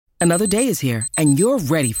Another day is here, and you're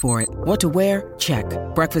ready for it. What to wear? Check.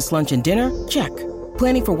 Breakfast, lunch, and dinner? Check.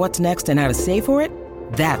 Planning for what's next and how to save for it?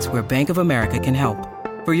 That's where Bank of America can help.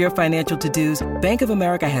 For your financial to-dos, Bank of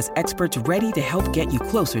America has experts ready to help get you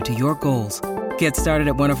closer to your goals. Get started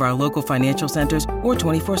at one of our local financial centers or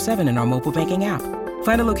 24/7 in our mobile banking app.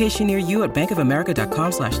 Find a location near you at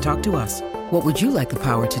bankofamerica.com/talktous. What would you like the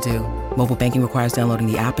power to do? Mobile banking requires downloading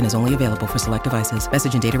the app and is only available for select devices.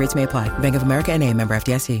 Message and data rates may apply. Bank of America N.A., member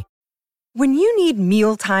FDIC. When you need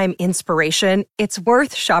mealtime inspiration, it's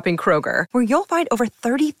worth shopping Kroger, where you'll find over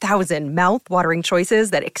 30,000 mouth-watering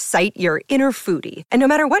choices that excite your inner foodie. And no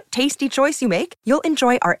matter what tasty choice you make, you'll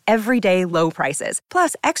enjoy our everyday low prices,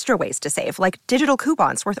 plus extra ways to save, like digital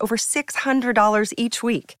coupons worth over $600 each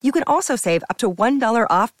week. You can also save up to $1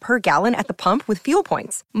 off per gallon at the pump with fuel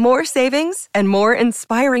points. More savings and more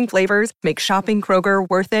inspiring flavors make shopping Kroger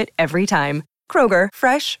worth it every time. Kroger,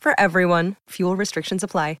 fresh for everyone. Fuel restrictions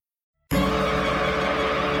apply.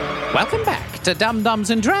 Welcome back to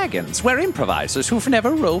Dum-Dums and Dragons, where improvisers who've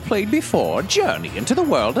never role-played before journey into the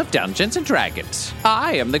world of Dungeons and Dragons.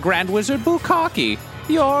 I am the Grand Wizard Bukkake,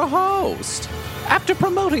 your host. After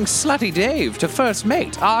promoting Slutty Dave to first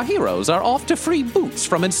mate, our heroes are off to free Boots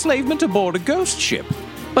from enslavement aboard a ghost ship.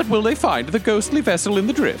 But will they find the ghostly vessel in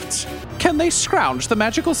the drifts? Can they scrounge the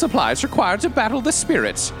magical supplies required to battle the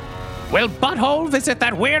spirits? Will Butthole visit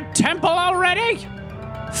that weird temple already?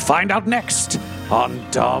 Find out next on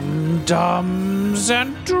Dum-Dums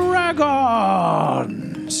and Dragons.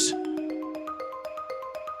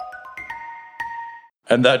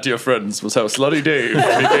 And that, dear friends, was how Slutty Dave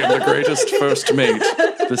became the greatest first mate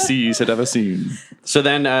the seas had ever seen. So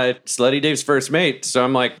then Slutty Dave's first mate, so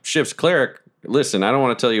I'm like, ship's cleric, listen, I don't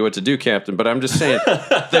want to tell you what to do, Captain, but I'm just saying,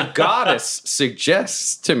 the goddess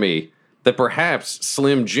suggests to me that perhaps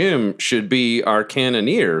Slim Jim should be our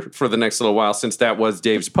cannoneer for the next little while, since that was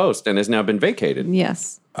Dave's post and has now been vacated.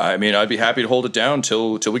 Yes. I mean, I'd be happy to hold it down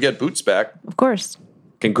till we get Boots back. Of course.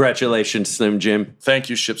 Congratulations, Slim Jim.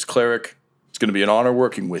 Thank you, ship's cleric. It's going to be an honor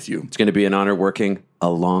working with you. It's going to be an honor working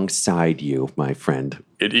alongside you, my friend.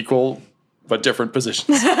 In equal but different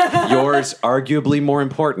positions. Yours arguably more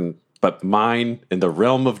important, but mine in the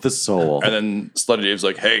realm of the soul. And then Slutty Dave's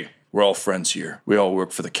like, hey, we're all friends here. We all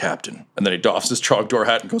work for the captain. And then he doffs his Trogdor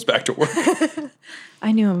hat and goes back to work.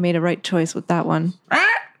 I knew I made a right choice with that one.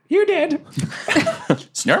 You did.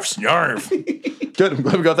 Snarf, snarf. Good. I'm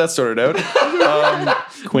glad we got that sorted out.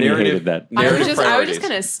 Quinny hated that. I was just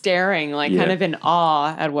kind of staring, kind of in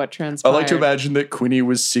awe at what transpired. I like to imagine that Quinny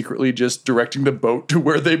was secretly just directing the boat to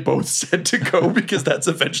where they both said to go, because that's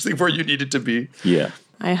eventually where you needed to be. Yeah.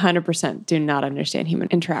 I 100% do not understand human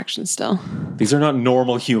interaction still. These are not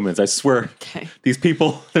normal humans, I swear. Okay. These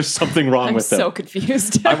people, there's something wrong with them. I'm so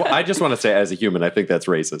confused. I just want to say, as a human, I think that's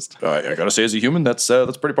racist. I gotta say, as a human, that's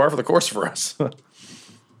pretty par for the course for us.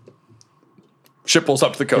 Ship pulls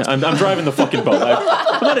up to the coast. I'm driving the fucking boat.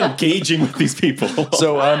 I'm not engaging with these people.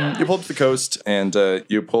 So you pull up to the coast, and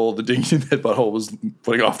you pull the dinghy that Butthole was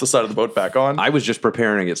putting off the side of the boat back on. I was just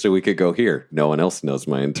preparing it so we could go here. No one else knows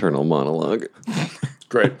my internal monologue.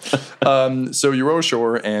 Great. So you row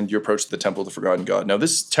ashore and you approach the Temple of the Forgotten God. Now,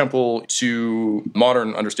 this temple, to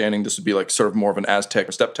modern understanding, this would be like sort of more of an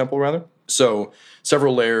Aztec step temple, rather. So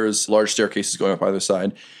several layers, large staircases going up either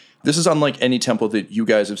side. This is unlike any temple that you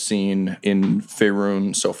guys have seen in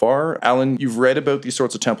Faerun so far. Alan, you've read about these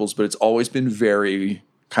sorts of temples, but it's always been very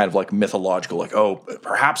kind of like mythological, like, oh,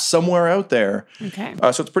 perhaps somewhere out there. Okay.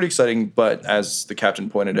 So it's pretty exciting, but as the captain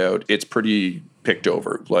pointed out, it's pretty picked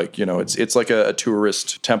over. Like, you know, it's like a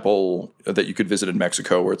tourist temple that you could visit in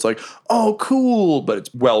Mexico where it's like, oh, cool, but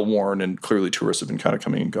it's well worn and clearly tourists have been kind of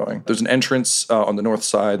coming and going. There's an entrance on the north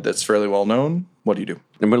side that's fairly well known. What do you do?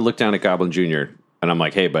 I'm going to look down at Goblin Jr., and I'm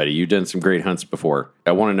like, hey, buddy, you've done some great hunts before.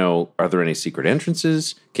 I want to know, are there any secret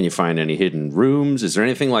entrances? Can you find any hidden rooms? Is there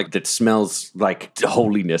anything like that smells like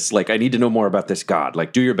holiness? Like, I need to know more about this god.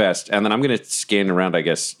 Like, do your best. And then I'm going to scan around, I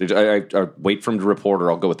guess. I wait for him to report,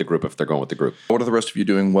 or I'll go with the group if they're going with the group. What are the rest of you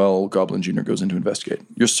doing while Goblin Jr. goes in to investigate?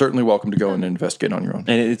 You're certainly welcome to go and investigate on your own.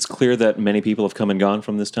 And it's clear that many people have come and gone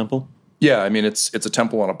from this temple? Yeah, I mean, it's a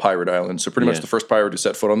temple on a pirate island. So pretty much the first pirate to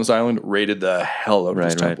set foot on this island raided the hell out of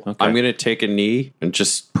this temple. Okay. I'm going to take a knee and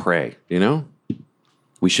just pray, you know?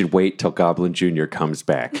 We should wait till Goblin Jr. comes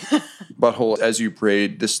back. Butthole, as you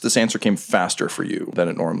prayed, this answer came faster for you than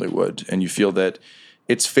it normally would. And you feel that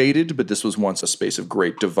it's faded, but this was once a space of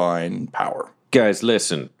great divine power. Guys,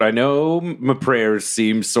 listen, I know my prayers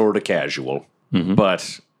seem sort of casual,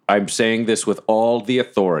 but I'm saying this with all the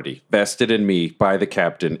authority vested in me by the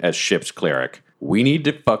captain as ship's cleric. We need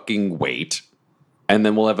to fucking wait, and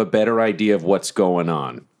then we'll have a better idea of what's going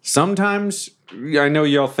on. Sometimes I know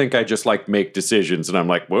y'all think I just like make decisions, and I'm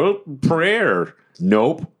like, well, prayer.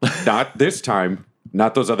 Nope, not this time.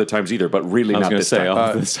 Not those other times either, but really not this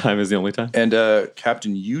time. This time is the only time. And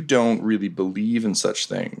Captain, you don't really believe in such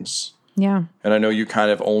things. Yeah. And I know you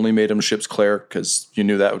kind of only made him ship's cleric because you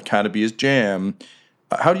knew that would kind of be his jam.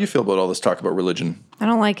 How do you feel about all this talk about religion? I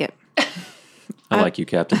don't like it. I like you,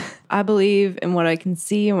 Captain. I believe in what I can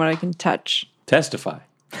see and what I can touch. Testify.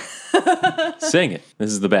 Sing it.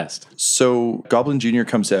 This is the best. So Goblin Jr.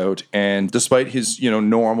 comes out, and despite his,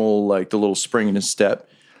 normal, like the little spring in his step,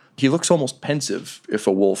 he looks almost pensive, if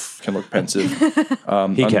a wolf can look pensive.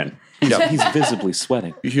 He can. Yeah. He's visibly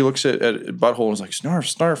sweating. He looks at Butthole and is like,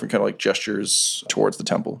 snarf, snarf, and kind of like gestures towards the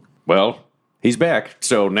temple. Well, he's back.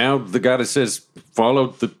 So now the goddess says, follow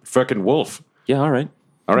the fucking wolf. Yeah, all right.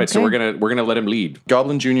 All right, so Okay. we're gonna let him lead.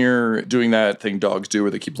 Goblin Jr. doing that thing dogs do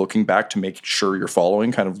where they keep looking back to make sure you're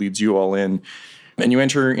following, kind of leads you all in. And you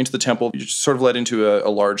enter into the temple. You're sort of led into a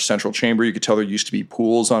large central chamber. You could tell there used to be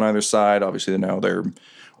pools on either side. Obviously, now they're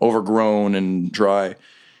overgrown and dry.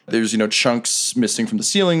 There's, chunks missing from the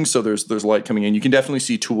ceiling, so there's light coming in. You can definitely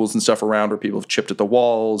see tools and stuff around where people have chipped at the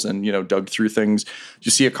walls and, dug through things.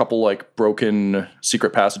 You see a couple, like, broken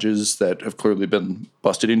secret passages that have clearly been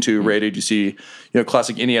busted into, raided. You see,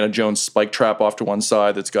 classic Indiana Jones spike trap off to one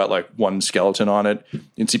side that's got, like, one skeleton on it. You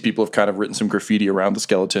can see people have kind of written some graffiti around the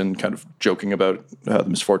skeleton, kind of joking about the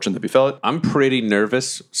misfortune that befell it. I'm pretty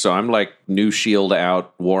nervous, so I'm like new shield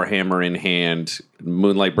out, Warhammer in hand,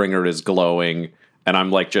 Moonlight Bringer is glowing, and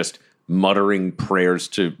I'm like just muttering prayers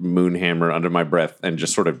to Moonhammer under my breath and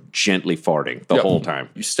just sort of gently farting the whole time.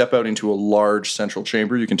 You step out into a large central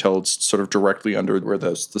chamber. You can tell it's sort of directly under where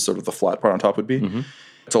the sort of the flat part on top would be. Mm-hmm.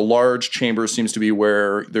 It's a large chamber, seems to be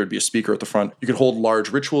where there'd be a speaker at the front. You could hold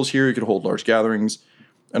large rituals here. You could hold large gatherings.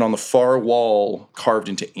 And on the far wall, carved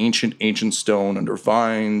into ancient stone under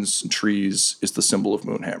vines and trees, is the symbol of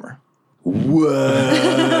Moonhammer. Whoa.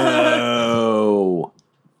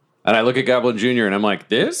 And I look at Goblin Jr. and I'm like,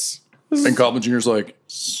 this? And Goblin Jr.'s like,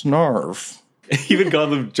 snarf. Even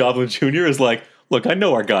Goblin Jr. is like, look, I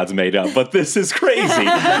know our God's made up, but this is crazy.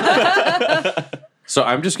 So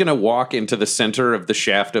I'm just going to walk into the center of the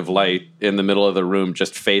shaft of light in the middle of the room,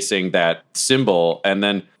 just facing that symbol. And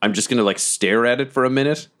then I'm just going to like stare at it for a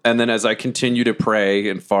minute. And then as I continue to pray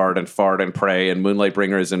and fart and pray and Moonlight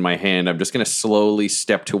Bringer is in my hand, I'm just going to slowly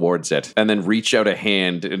step towards it and then reach out a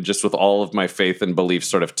hand and just with all of my faith and belief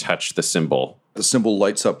sort of touch the symbol. The symbol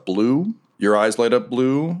lights up blue. Your eyes light up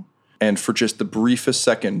blue. And for just the briefest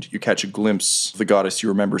second, you catch a glimpse of the goddess you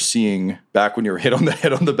remember seeing back when you were hit on the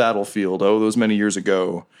head on the battlefield, those many years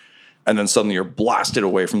ago. And then suddenly you're blasted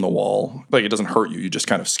away from the wall. Like, it doesn't hurt you. You just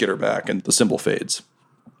kind of skitter back, and the symbol fades.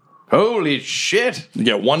 Holy shit. You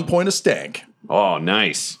get 1 point of stank. Oh,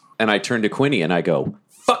 nice. And I turn to Quinny and I go,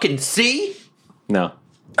 fucking see? No.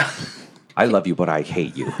 I love you, but I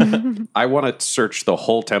hate you. I want to search the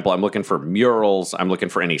whole temple. I'm looking for murals. I'm looking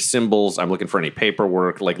for any symbols. I'm looking for any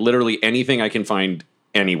paperwork. Like literally anything I can find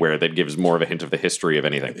anywhere that gives more of a hint of the history of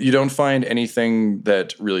anything. You don't find anything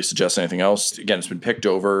that really suggests anything else. Again, it's been picked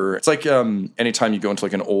over. It's like anytime you go into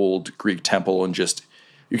like an old Greek temple and just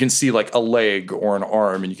you can see like a leg or an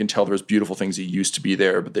arm and you can tell there's beautiful things that used to be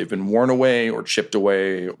there, but they've been worn away or chipped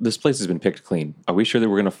away. This place has been picked clean. Are we sure that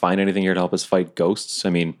we're going to find anything here to help us fight ghosts? I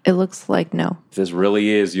mean, It looks like no. if this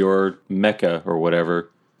really is your Mecca or whatever,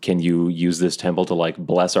 can you use this temple to like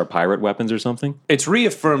bless our pirate weapons or something? It's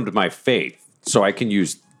reaffirmed my faith, so I can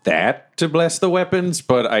use that to bless the weapons,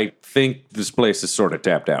 but I think this place is sort of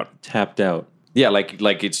tapped out. Tapped out. Yeah, like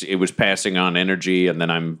it was passing on energy, and then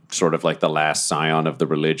I'm sort of like the last scion of the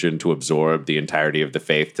religion to absorb the entirety of the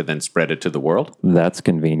faith to then spread it to the world. That's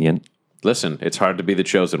convenient. Listen, it's hard to be the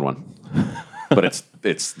chosen one, but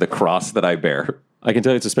it's the cross that I bear. I can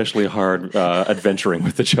tell you it's especially hard adventuring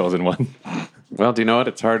with the Chosen One. Well, do you know what?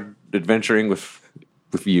 It's hard adventuring with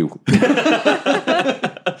you.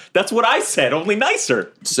 That's what I said, only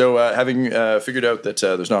nicer. So having figured out that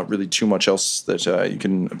there's not really too much else that you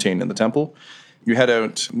can obtain in the temple, you head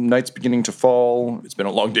out. Night's beginning to fall. It's been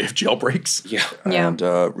a long day of jailbreaks and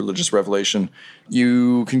religious revelation.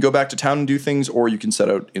 You can go back to town and do things, or you can set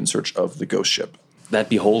out in search of the ghost ship. That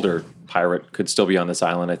beholder pirate could still be on this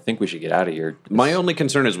island. I think we should get out of here. My only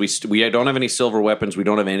concern is we don't have any silver weapons. We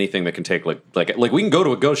don't have anything that can take like we can go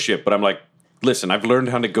to a ghost ship, but I'm like, listen, I've learned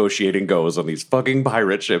how negotiating goes on these fucking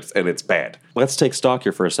pirate ships, and it's bad. Let's take stock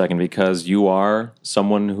here for a second, because you are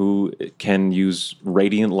someone who can use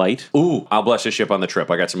radiant light. Ooh, I'll bless a ship on the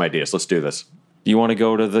trip. I got some ideas. Let's do this. Do you want to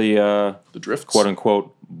go to the drifts,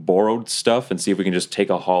 quote-unquote, borrowed stuff and see if we can just take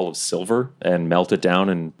a haul of silver and melt it down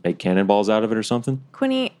and make cannonballs out of it or something?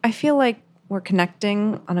 Quinny, I feel like we're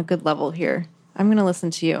connecting on a good level here. I'm going to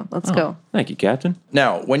listen to you. Let's go. Thank you, Captain.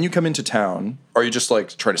 Now, when you come into town, are you just like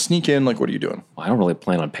trying to sneak in? Like, what are you doing? Well, I don't really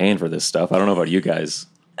plan on paying for this stuff. I don't know about you guys.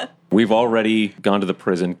 We've already gone to the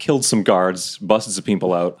prison, killed some guards, busted some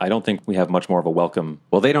people out. I don't think we have much more of a welcome.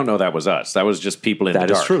 Well, they don't know that was us. That was just people in the That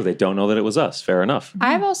dark. is true. They don't know that it was us. Fair enough.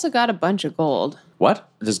 I've also got a bunch of gold. What?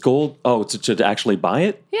 Does gold... Oh, to actually buy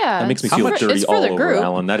it? Yeah, That makes me it's feel for- dirty it's for all the over, group.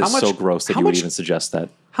 Alan. That How is much- so gross that how you would much- even suggest that.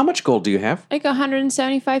 How much gold do you have? Like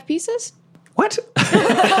 175 pieces. What?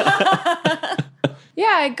 Yeah,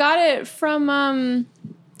 I got it from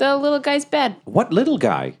the little guy's bed. What little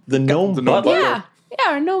guy? The gnome butler? Yeah,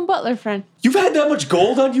 our gnome butler friend. You've had that much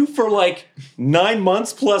gold on you for like 9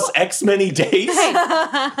 months plus X many days? You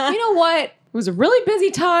know what? It was a really busy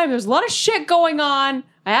time. There's a lot of shit going on.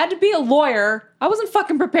 I had to be a lawyer. I wasn't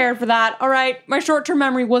fucking prepared for that, all right? My short-term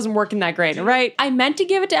memory wasn't working that great, all right? I meant to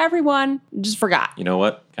give it to everyone, just forgot. You know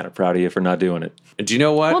what? Kind of proud of you for not doing it. Do you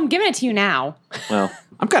know what? Well, I'm giving it to you now. Well,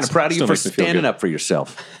 I'm kind of proud of you Still for makes me feel standing good. up for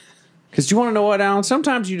yourself. Because you want to know what, Alan?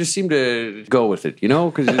 Sometimes you just seem to go with it, you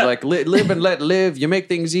know? Because you're like, live and let live. You make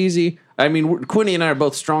things easy. I mean, Quinny and I are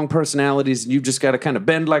both strong personalities, and you've just got to kind of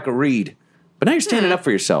bend like a reed. But now you're standing up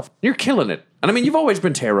for yourself. You're killing it. And I mean, you've always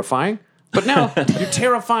been terrifying. But now you're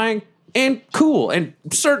terrifying and cool and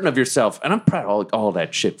certain of yourself. And I'm proud of all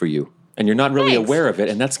that shit for you. and you're not really Thanks. aware of it.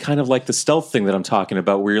 And that's kind of like the stealth thing that I'm talking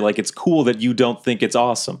about, where you're like, it's cool that you don't think it's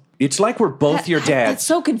awesome. It's like we're both your That's dads.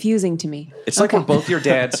 so confusing to me. It's like we're both your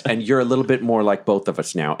dads, and you're a little bit more like both of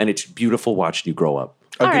us now. And it's beautiful watching you grow up.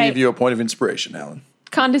 I'll All give right. you a point of inspiration, Alan.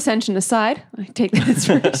 Condescension aside, I take that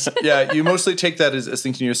inspiration. Yeah, you mostly take that as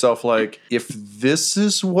thinking to yourself, like, if this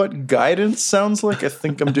is what guidance sounds like, I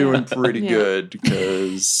think I'm doing pretty Yeah. good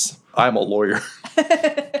because I'm a lawyer.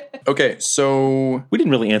 Okay, so We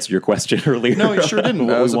didn't really answer your question earlier. no, you sure didn't.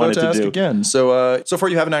 What I we was about wanted to ask do. again. So, so far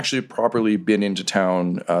you haven't actually properly been into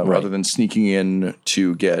town, rather than sneaking in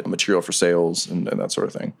to get material for sales and that sort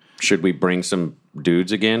of thing. Should we bring some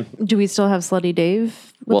dudes again? Do we still have Slutty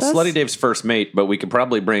Dave with us? Slutty Dave's first mate, but we could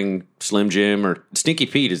probably bring Slim Jim or Stinky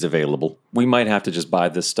Pete is available. We might have to just buy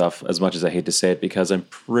this stuff, as much as I hate to say it, because I'm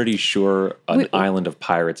pretty sure an island of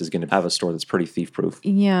pirates is going to have a store that's pretty thief-proof.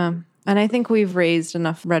 Yeah. And I think we've raised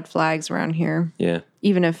enough red flags around here, Yeah.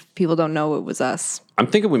 even if people don't know it was us. I'm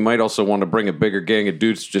thinking we might also want to bring a bigger gang of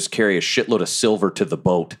dudes to just carry a shitload of silver to the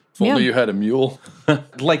boat. If only Yeah. you had a mule.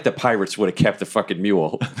 Like the pirates would have kept the fucking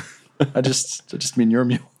mule. I just mean your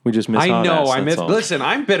mule. We just miss I hot know. ass, I that's miss. all. Listen,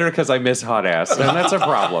 I'm bitter because I miss hot ass, and that's a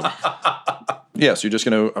problem. Yeah, so you're just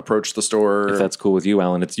going to approach the store. If that's cool with you,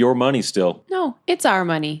 Alan. It's your money still. No, it's our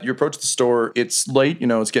money. You approach the store. It's late,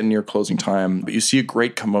 it's getting near closing time, but you see a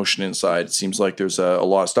great commotion inside. It seems like there's a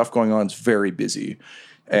lot of stuff going on. It's very busy.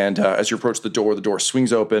 And as you approach the door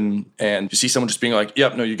swings open, and you see someone just being like,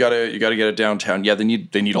 "Yep, no, you gotta get it downtown." Yeah, they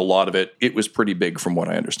need a lot of it. It was pretty big, from what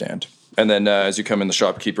I understand. And then as you come in, the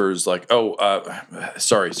shopkeeper's like, "Oh,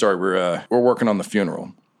 sorry, we're working on the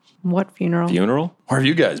funeral. What funeral? Funeral? Where have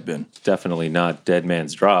you guys been?" Definitely not Dead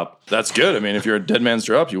Man's Drop. That's good. I mean, if you're a dead man's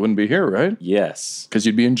drop, you wouldn't be here, right? Yes. Because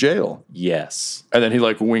you'd be in jail. Yes. And then he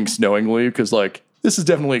like winks knowingly because like this is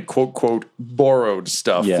definitely quote borrowed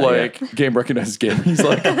stuff. Yeah, like game recognizes game. He's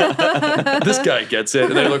like, this guy gets it.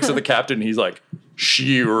 And then he looks at the captain and he's like,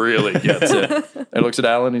 she really gets it. And he looks at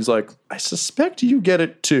Alan. He's like, I suspect you get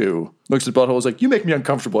it too. Looks at Butthole. He's like, you make me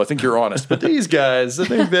uncomfortable. I think you're honest. But these guys, I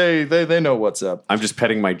think they know what's up. I'm just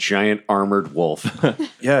petting my giant armored wolf.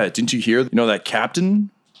 Yeah. Didn't you hear? That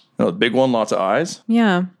captain? The big one, lots of eyes.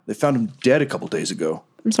 Yeah. They found him dead a couple days ago.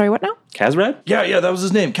 I'm sorry, what now? Kazrad? Yeah, that was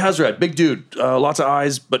his name. Kazrat, big dude. Lots of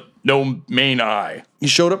eyes, but no main eye. He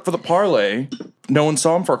showed up for the parlay. No one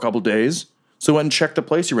saw him for a couple days. So went and checked the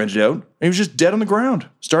place he rented out. And he was just dead on the ground,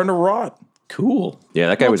 starting to rot. Cool. Yeah,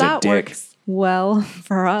 that guy was a that dick. works well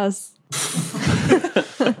for us.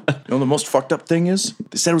 The most fucked up thing is,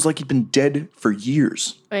 they said it was like he'd been dead for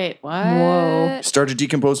years. Wait, what? Whoa. He started to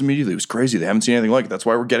decompose immediately. It was crazy. They haven't seen anything like it. That's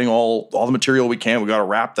why we're getting all the material we can. We got to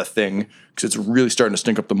wrap the thing because it's really starting to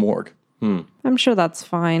stink up the morgue. I'm sure that's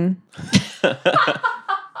fine.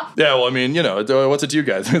 Yeah, well, I mean, what's it to you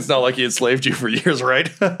guys? It's not like he enslaved you for years, right?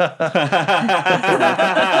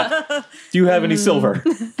 Do you have any silver?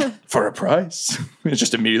 For a price. It's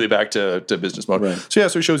just immediately back to business mode. Right. So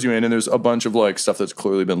he shows you in, and there's a bunch of like stuff that's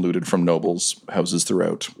clearly been looted from nobles' houses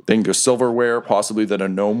throughout. Then there's silverware, possibly that a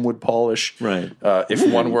gnome would polish. Right. If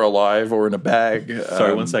one were alive or in a bag.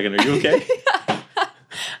 Sorry, 1 second. Are you okay?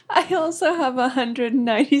 I also have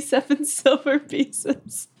 197 silver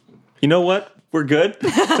pieces. You know what? We're good.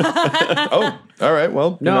 Oh, all right.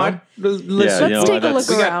 Well, No, listen. Let's take a look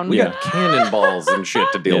around. We got cannonballs and shit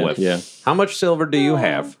to deal Yeah, with. yeah. How much silver do you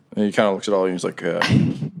have? And he kind of looks at all you. He's like,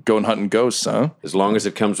 going hunting ghosts, huh? As long as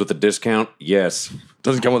it comes with a discount, yes.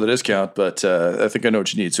 Doesn't come with a discount, but I think I know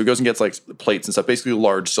what you need. So he goes and gets like plates and stuff, basically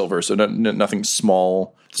large silver, so nothing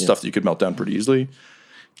small, stuff that you could melt down pretty easily.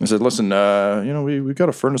 I said, listen, we got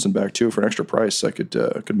a furnace in back too for an extra price. I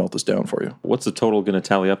could melt this down for you. What's the total going to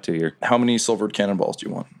tally up to here? How many silvered cannonballs do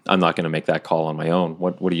you want? I'm not going to make that call on my own.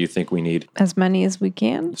 What do you think we need? As many as we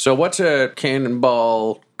can. So what's a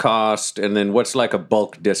cannonball cost, and then what's like a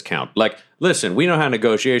bulk discount? Like, listen, we know how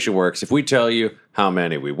negotiation works. If we tell you how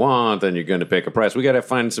many we want, then you're going to pick a price. We got to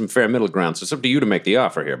find some fair middle ground. So it's up to you to make the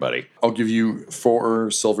offer here, buddy. I'll give you 4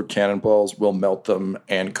 silvered cannonballs. We'll melt them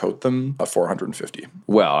and coat them at 450.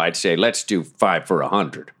 Well, I'd say let's do 5 for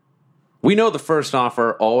 100. We know the first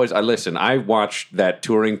offer always. I watched that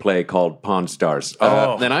touring play called Pawn Stars,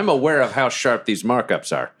 and I'm aware of how sharp these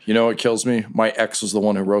markups are. You know what kills me? My ex was the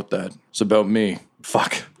one who wrote that. It's about me.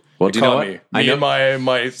 Fuck. Well, do you know what? Me and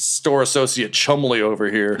my store associate Chumley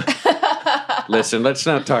over here. Listen, let's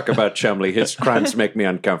not talk about Chumley. His crimes make me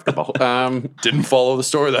uncomfortable. Didn't follow the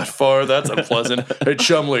story that far. That's unpleasant. Hey,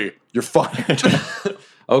 Chumley, you're fired.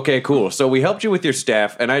 Okay, cool. So we helped you with your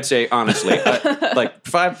staff, and I'd say honestly, like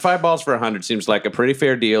five balls for 100 seems like a pretty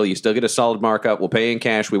fair deal. You still get a solid markup. We'll pay in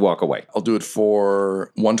cash. We walk away. I'll do it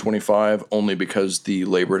for 125 only because the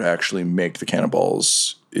labor to actually make the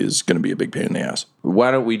cannonballs is going to be a big pain in the ass.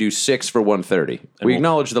 Why don't we do 6 for 130? We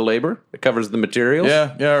acknowledge the labor. It covers the materials.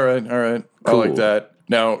 Yeah, all right. I like Cool. that.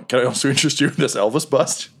 Now, can I also interest you in this Elvis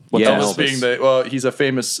bust? What's Elvis Elvis? being he's a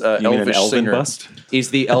famous You mean an elvish elven singer. bust? He's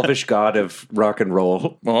the elvish god of rock and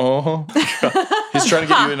roll. Oh, he's trying to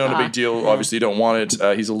get you in on a big deal. Obviously, you don't want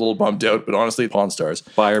it. He's a little bummed out, but honestly, Pawn Stars.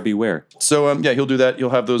 Buyer beware. So, he'll do that. He'll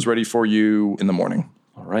have those ready for you in the morning.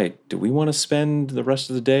 All right. Do we want to spend the rest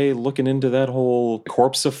of the day looking into that whole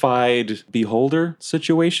corpseified beholder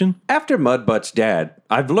situation? After Mudbutt's dad,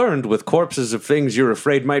 I've learned with corpses of things you're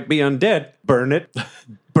afraid might be undead, burn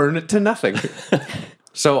it to nothing.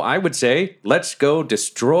 So I would say, let's go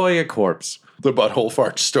destroy a corpse. The butthole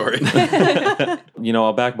fart story.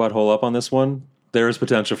 I'll back butthole up on this one. There is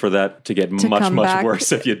potential for that to get much come back.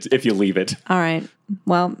 worse if you leave it. All right.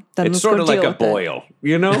 Well, then It's let's sort go of like deal a with it. boil,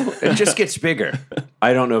 you know? It just gets bigger.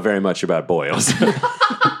 I don't know very much about boils.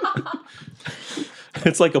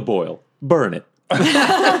 It's like a boil. Burn it.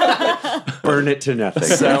 Burn it to nothing.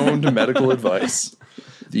 Sound medical advice.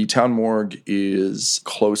 The town morgue is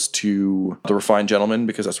close to the Refined Gentleman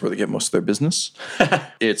because that's where they get most of their business.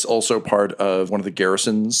 It's also part of one of the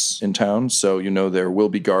garrisons in town, so there will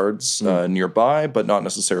be guards nearby, but not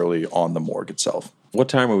necessarily on the morgue itself. What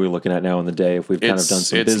time are we looking at now in the day? If we've kind of done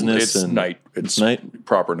some business. It's night. It's night?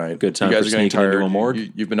 Proper night. Good time You guys for are getting sneaking into tired. a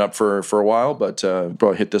morgue? You've been up for a while, but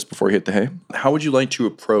probably hit this before you hit the hay. How would you like to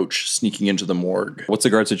approach sneaking into the morgue? What's the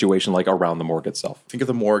guard situation like around the morgue itself? Think of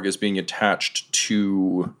the morgue as being attached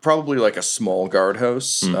to probably like a small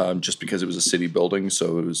guardhouse, just because it was a city building,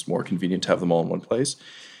 so it was more convenient to have them all in one place.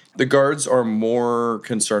 The guards are more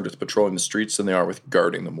concerned with patrolling the streets than they are with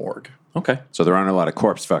guarding the morgue. Okay. So there aren't a lot of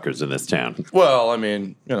corpse fuckers in this town. Well, I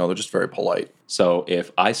mean, they're just very polite. So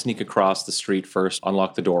if I sneak across the street first,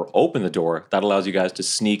 unlock the door, open the door, that allows you guys to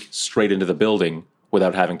sneak straight into the building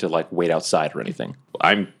without having to wait outside or anything.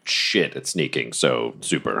 I'm shit at sneaking, so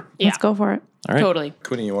super. Let's go for it. All right. Totally.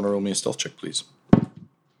 Quinny, you want to roll me a stealth check, please?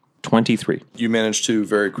 23. You manage to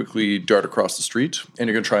very quickly dart across the street, and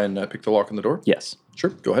you're going to try and pick the lock on the door? Yes. Sure,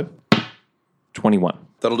 go ahead. 21.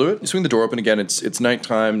 That'll do it. You swing the door open again. It's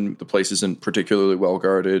nighttime. The place isn't particularly well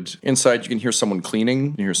guarded. Inside, you can hear someone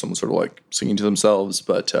cleaning. You hear someone sort of singing to themselves,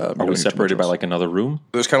 but Are we separated by another room?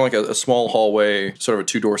 There's kind of like a small hallway, sort of a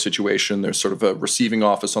 2-door situation. There's sort of a receiving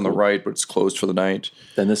office on the right, but it's closed for the night.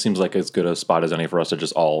 Then this seems like as good a spot as any for us to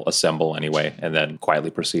just all assemble anyway and then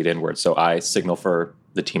quietly proceed inward. So I signal for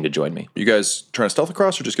the team to join me. You guys trying to stealth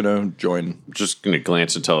across or just going to join? Just going to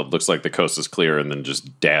glance until it looks like the coast is clear and then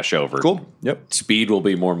just dash over. Cool. Yep. Speed will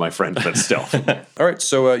be more my friend than stealth. All right,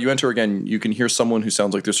 so you enter again. You can hear someone who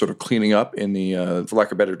sounds like they're sort of cleaning up in the, for lack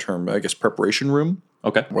of a better term, I guess, preparation room.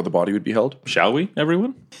 Okay. Where the body would be held. Shall we,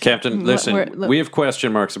 everyone? Captain, listen, we have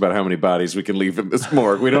question marks about how many bodies we can leave in this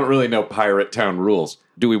morgue. We don't really know pirate town rules.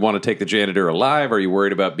 Do we want to take the janitor alive? Are you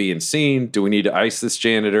worried about being seen? Do we need to ice this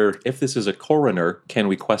janitor? If this is a coroner, can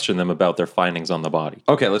we question them about their findings on the body?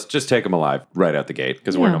 Okay, let's just take him alive right out the gate.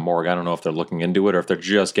 Because we're in a morgue. I don't know if they're looking into it or if they're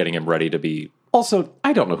just getting him ready to be... Also,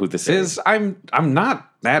 I don't know who this is. I'm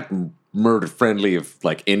not that murder friendly of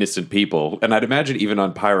innocent people, and I'd imagine even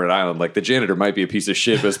on Pirate Island, the janitor might be a piece of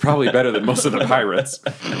shit, but it's probably better than most of the pirates.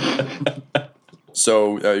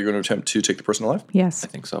 So you're going to attempt to take the person alive? Yes. I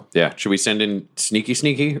think so. Yeah. Should we send in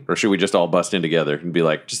sneaky, or should we just all bust in together and be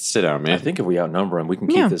like, just sit down, man? I think if we outnumber them, we can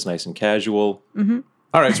keep this nice and casual.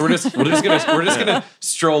 All right, so we're just gonna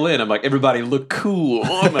stroll in. I'm like, everybody look cool,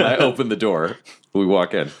 and then I open the door. We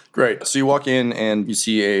walk in. Great. So you walk in and you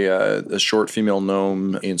see a short female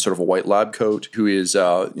gnome in sort of a white lab coat who is,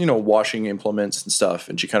 washing implements and stuff.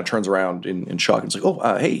 And she kind of turns around in shock and is like,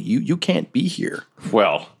 oh, hey, you can't be here.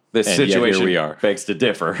 Well, this And yet here situation we are. begs to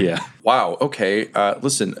differ. Yeah. Wow. Okay.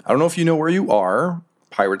 Listen, I don't know if you know where you are.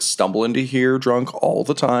 Pirates stumble into here drunk all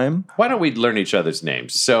the time. Why don't we learn each other's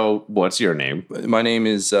names? So, what's your name? My name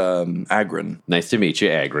is Agrin. Nice to meet you,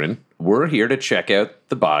 Agrin. We're here to check out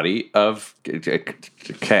the body of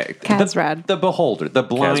Kazrad. the beholder, the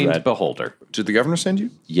blind Kazrad. beholder. Did the governor send you?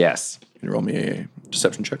 Yes. Can you roll me a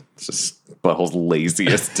deception check? It's just Butthole's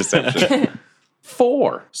laziest deception.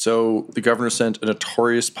 4. So the governor sent a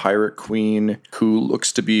notorious pirate queen who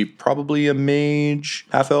looks to be probably a mage,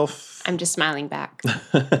 half-elf. I'm just smiling back.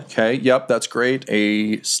 Okay, yep, that's great.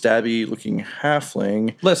 A stabby-looking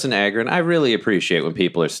halfling. Listen, Agrin, I really appreciate when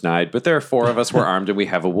people are snide, but there are 4 of us, we're armed, and we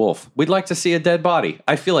have a wolf. We'd like to see a dead body.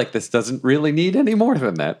 I feel like this doesn't really need any more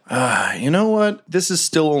than that. You know what? This is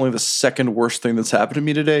still only the second worst thing that's happened to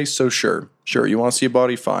me today, so sure. Sure, you want to see a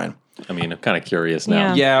body? Fine. I mean, I'm kind of curious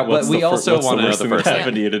now. Yeah, What's but we the also what's want to know worst the thing that first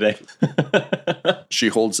happened to you today. She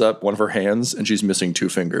holds up one of her hands, and she's missing 2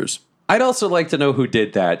 fingers. I'd also like to know who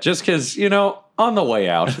did that, just because, on the way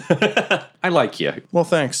out, I like you. Well,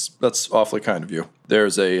 thanks. That's awfully kind of you.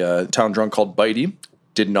 There's a town drunk called Bitey.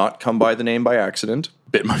 Did not come by the name by accident.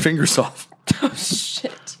 Bit my fingers off. Oh,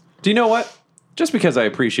 shit. Do you know what? Just because I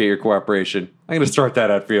appreciate your cooperation, I'm going to start that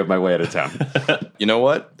out for you on my way out of town. You know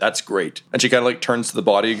what? That's great. And she kind of turns to the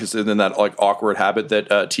body because in that awkward habit that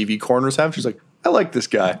TV corners have. She's like, I like this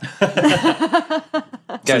guy.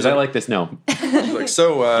 Guys, I like this gnome. She's like,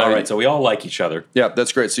 so All right, so we all like each other. yeah,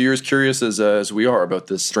 that's great. So you're as curious as we are about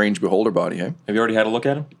this strange beholder body, hey? Have you already had a look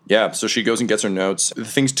at him? Yeah, so she goes and gets her notes. The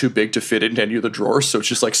thing's too big to fit into any of the drawers, so it's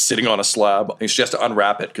just sitting on a slab. And she has to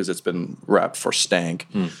unwrap it because it's been wrapped for stank,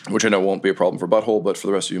 which I know won't be a problem for Butthole, but for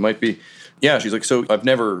the rest of you might be. Yeah, she's like, so I've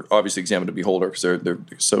never obviously examined a beholder because they're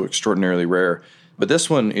so extraordinarily rare. But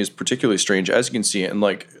this one is particularly strange, as you can see. And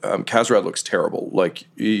Kazrad looks terrible.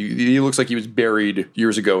 He looks like he was buried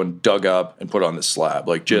years ago and dug up and put on this slab,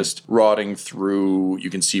 just rotting through.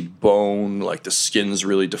 You can see bone, the skin's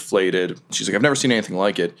really deflated. She's like, I've never seen anything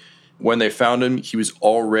like it. When they found him, he was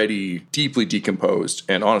already deeply decomposed,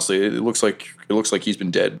 and honestly, it looks like he's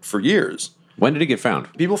been dead for years. When did he get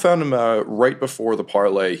found? People found him right before the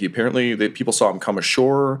parlay. People saw him come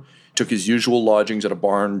ashore, took his usual lodgings at a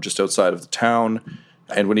barn just outside of the town.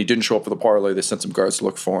 And when he didn't show up for the parlay, they sent some guards to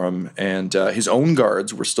look for him. And his own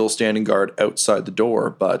guards were still standing guard outside the door.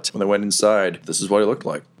 But when they went inside, this is what he looked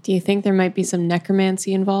like. Do you think there might be some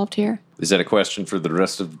necromancy involved here? Is that a question for the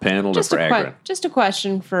rest of the panel or for Agrin? Just a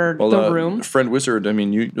question for the room. Friend Wizard, I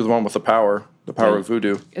mean, you're the one with the power of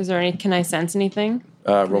voodoo. Is there any? Can I sense anything?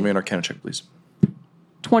 Roll me an Arcana check, please.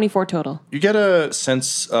 24 total. You get a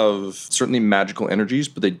sense of certainly magical energies,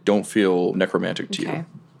 but they don't feel necromantic to Okay. you.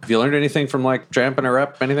 Have you learned anything from tramping her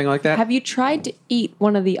up, anything like that? Have you tried to eat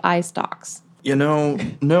one of the eye stalks? No,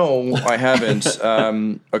 I haven't.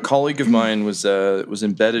 A colleague of mine was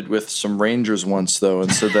embedded with some rangers once, though,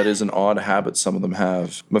 and so that is an odd habit some of them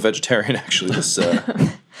have. I'm a vegetarian, actually.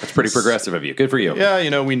 That's pretty progressive of you. Good for you.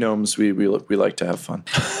 Yeah, we gnomes, we like to have fun.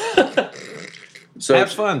 So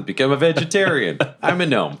Have fun. Become a vegetarian. I'm a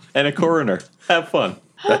gnome. And a coroner. Have fun.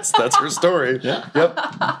 that's her story. Yeah. Yep.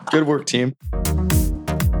 Good work, team.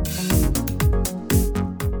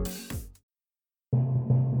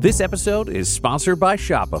 This episode is sponsored by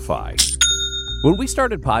Shopify. When we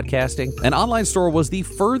started podcasting, an online store was the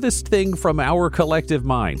furthest thing from our collective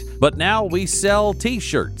mind. But now we sell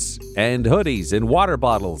t-shirts and hoodies and water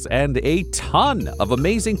bottles and a ton of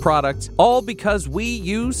amazing products, all because we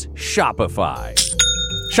use Shopify.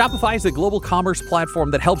 Shopify is a global commerce platform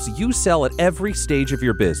that helps you sell at every stage of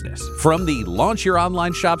your business. From the launch your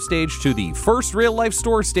online shop stage to the first real life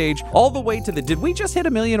store stage, all the way to the did we just hit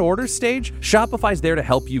 1 million orders stage? Shopify's there to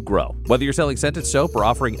help you grow. Whether you're selling scented soap or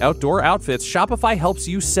offering outdoor outfits, Shopify helps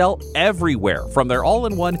you sell everywhere. From their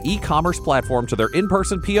all-in-one e-commerce platform to their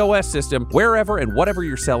in-person POS system, wherever and whatever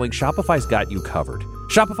you're selling, Shopify's got you covered.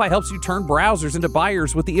 Shopify helps you turn browsers into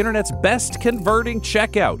buyers with the internet's best converting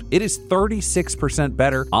checkout. It is 36%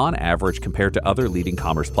 better on average compared to other leading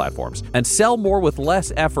commerce platforms. And sell more with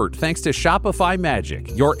less effort thanks to Shopify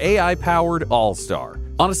Magic, your AI-powered all-star.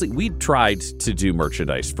 Honestly, we tried to do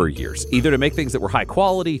merchandise for years, either to make things that were high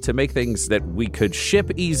quality, to make things that we could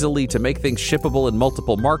ship easily, to make things shippable in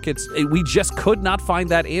multiple markets. We just could not find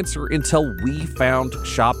that answer until we found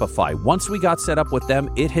Shopify. Once we got set up with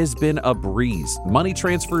them, it has been a breeze. Money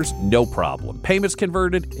transfers, no problem. Payments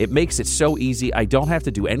converted, it makes it so easy. I don't have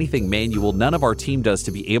to do anything manual. None of our team does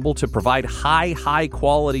to be able to provide high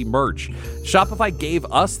quality merch. Shopify gave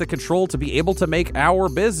us the control to be able to make our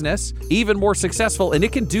business even more successful, and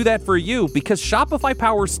it can do that for you because Shopify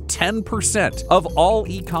powers 10% of all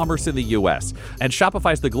e-commerce in the U.S. And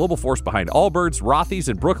Shopify is the global force behind Allbirds, Rothy's,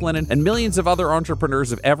 and Brooklinen, and millions of other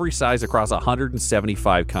entrepreneurs of every size across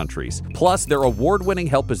 175 countries. Plus, their award-winning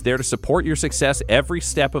help is there to support your success every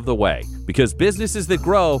step of the way. Because businesses that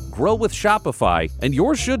grow with Shopify, and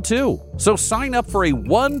yours should too. So sign up for a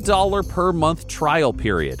 $1 per month trial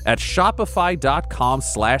period at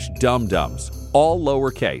shopify.com/dumdums. All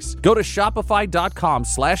lowercase. Go to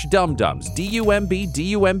shopify.com/dumdums,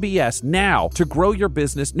 DUMBS now to grow your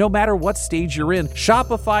business no matter what stage you're in.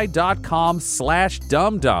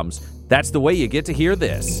 Shopify.com/dumdums. That's the way you get to hear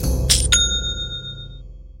this.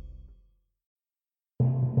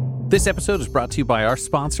 This episode is brought to you by our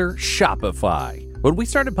sponsor, Shopify. When we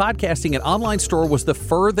started podcasting, an online store was the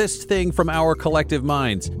furthest thing from our collective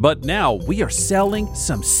minds. But now we are selling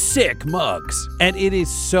some sick mugs. And it is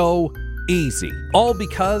so easy. All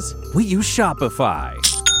because we use Shopify.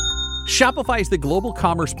 Shopify is the global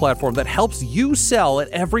commerce platform that helps you sell at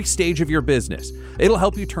every stage of your business. It'll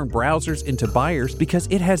help you turn browsers into buyers because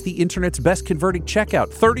it has the internet's best converting checkout,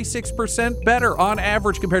 36% better on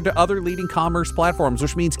average compared to other leading commerce platforms,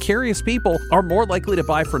 which means curious people are more likely to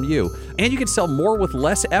buy from you. And you can sell more with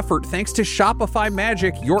less effort thanks to Shopify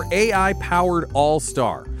Magic, your AI-powered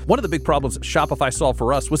all-star. One of the big problems Shopify solved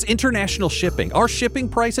for us was international shipping. Our shipping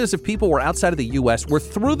prices, if people were outside of the US, were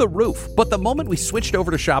through the roof. But the moment we switched over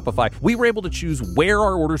to Shopify, we were able to choose where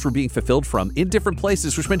our orders were being fulfilled from in different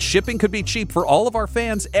places, which meant shipping could be cheap for all of our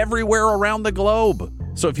fans everywhere around the globe.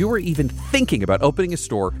 So if you were even thinking about opening a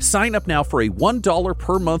store, sign up now for a $1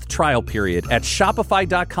 per month trial period at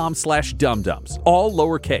shopify.com/dumdums. All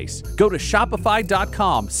lowercase. Go to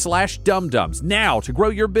shopify.com/dumdums now to grow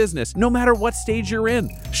your business no matter what stage you're in.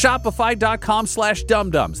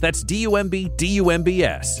 Shopify.com/dumdums. That's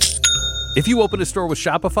DUMBS. If you open a store with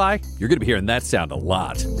Shopify, you're going to be hearing that sound a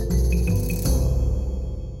lot.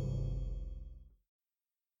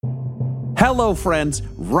 Hello, friends.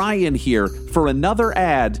 Ryan here for another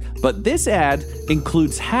ad, but this ad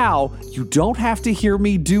includes how you don't have to hear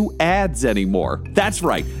me do ads anymore. That's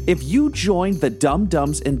right. If you join the Dumb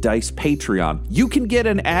Dumbs and Dice Patreon, you can get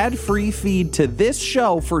an ad-free feed to this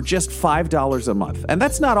show for just $5 a month. And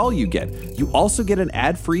that's not all you get. You also get an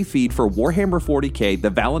ad-free feed for Warhammer 40K, The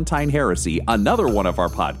Valentine Heresy, another one of our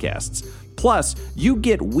podcasts. Plus, you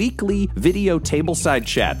get weekly video tableside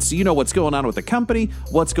chats, so you know what's going on with the company,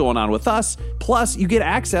 what's going on with us. Plus, you get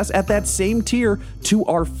access at that same tier to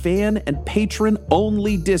our fan and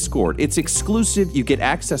patron-only Discord. It's exclusive. You get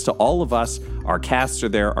access to all of us. Our casts are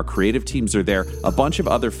there. Our creative teams are there. A bunch of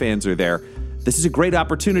other fans are there. This is a great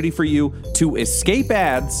opportunity for you to escape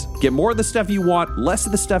ads, get more of the stuff you want, less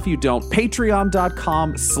of the stuff you don't.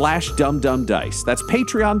 Patreon.com/dumdumdice. That's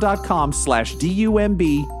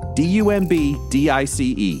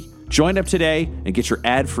patreon.com/DUMBDICE. Join up today and get your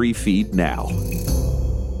ad-free feed now.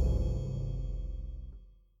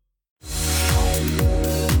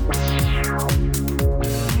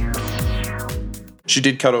 She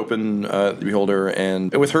did cut open the Beholder,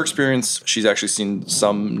 and with her experience, she's actually seen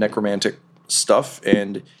some necromantic stuff,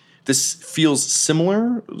 and this feels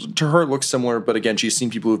similar to her. It looks similar, but again, she's seen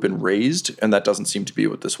people who've been raised, and that doesn't seem to be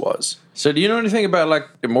what this was. So do you know anything about, like,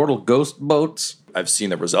 immortal ghost boats? I've seen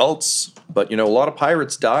the results, but, you know, a lot of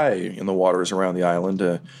pirates die in the waters around the island.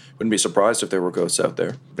 Wouldn't be surprised if there were ghosts out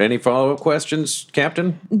there. Any follow-up questions,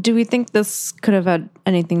 Captain? Do we think this could have had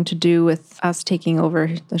anything to do with us taking over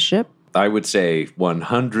the ship? I would say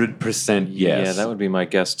 100% yes. Yeah, that would be my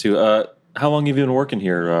guess, too. How long have you been working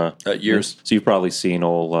here? Years. So you've probably seen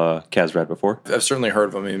old Kazrad before? I've certainly heard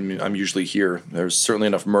of him. I mean, I'm usually here. There's certainly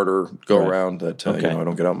enough murder go around that you know, I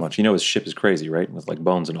don't get out much. You know his ship is crazy, right? With like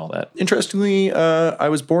bones and all that. Interestingly, I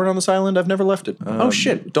was born on this island. I've never left it. Oh,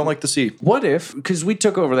 shit. Don't like the sea. What if, because we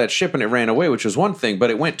took over that ship and it ran away, which was one thing,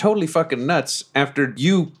 but it went totally fucking nuts after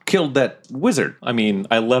you killed that wizard. I mean,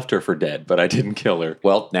 I left her for dead, but I didn't kill her.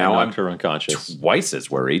 Well, now I knocked her unconscious. Twice as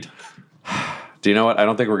worried. Do you know what? I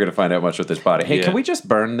don't think we're going to find out much with this body. Hey, can we just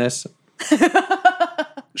burn this?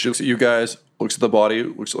 She looks at you guys, looks at the body,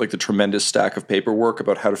 looks at like the tremendous stack of paperwork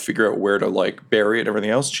about how to figure out where to like bury it and everything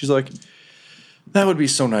else. She's like, that would be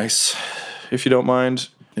so nice if you don't mind.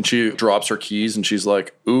 And she drops her keys and she's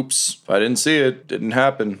like, oops, I didn't see it. Didn't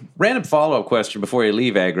happen. Random follow-up question before you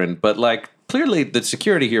leave, Agrin, but like, clearly the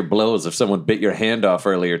security here blows if someone bit your hand off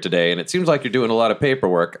earlier today, and it seems like you're doing a lot of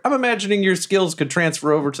paperwork. I'm imagining your skills could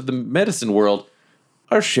transfer over to the medicine world.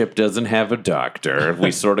 Our ship doesn't have a doctor.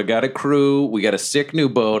 We sort of got a crew. We got a sick new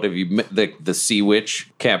boat. Have you met the Sea Witch,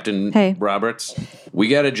 Captain Roberts? We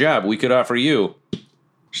got a job we could offer you.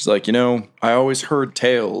 She's like, I always heard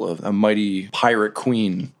tale of a mighty pirate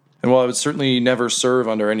queen. And while I would certainly never serve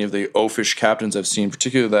under any of the oafish captains I've seen,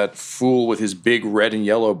 particularly that fool with his big red and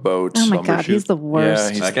yellow boat. Oh my God, he's the worst. Yeah,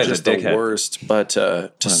 he's That guy's just a the dickhead. worst. But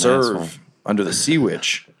to serve under the Sea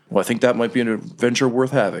Witch, well, I think that might be an adventure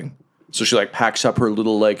worth having. So she packs up her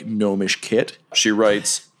little gnomish kit. She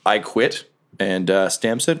writes, I quit, and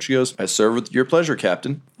stamps it. She goes, I serve with your pleasure,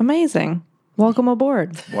 Captain. Amazing. Welcome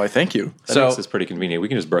aboard. Why, thank you. That makes this pretty convenient. We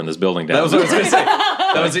can just burn this building down. That was what I was going to say.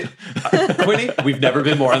 That was it. Quinny, we've never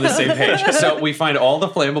been more on the same page. So we find all the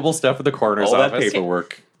flammable stuff at the coroner's all that office.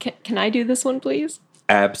 paperwork. Can I do this one, please?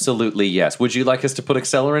 Absolutely, yes. Would you like us to put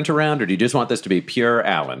accelerant around, or do you just want this to be pure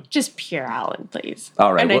Alan? Just pure Alan, please.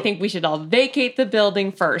 All right, And I well- think we should all vacate the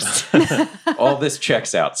building first. All this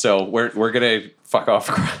checks out. So we're going to fuck off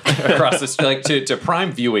across this to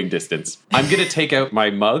prime viewing distance. I'm going to take out my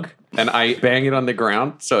mug, and I bang it on the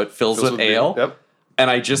ground so it fills with ale. Yep. And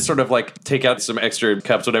I just sort of take out some extra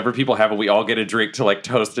cups, whatever people have, and we all get a drink to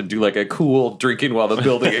toast and do a cool drinking while the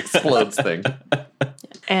building explodes thing.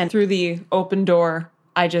 And through the open door,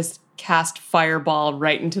 I just cast fireball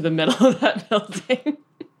right into the middle of that building.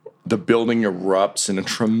 The building erupts in a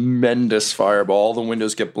tremendous fireball. All the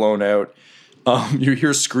windows get blown out. You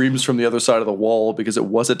hear screams from the other side of the wall because it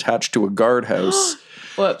was attached to a guardhouse.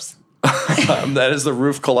 Whoops. That as the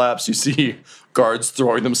roof collapsed, you see guards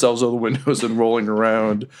throwing themselves out the windows and rolling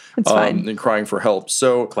around fine. and crying for help.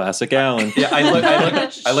 So Classic Alan. Yeah,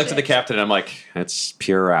 I looked at the captain and I'm like, that's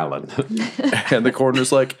pure Alan. and the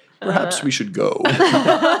coroner's like, perhaps we should go.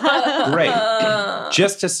 Great.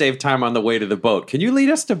 Just to save time on the way to the boat, can you lead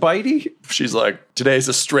us to Bitey? She's like, today's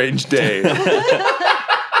a strange day.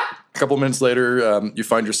 A couple minutes later, you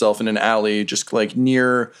find yourself in an alley just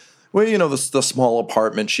near, the small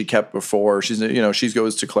apartment she kept before. She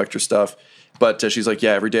goes to collect her stuff. But she's like,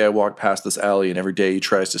 yeah, every day I walk past this alley and every day he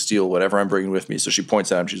tries to steal whatever I'm bringing with me. So she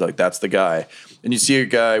points at him. She's like, that's the guy. And you see a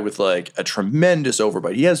guy with a tremendous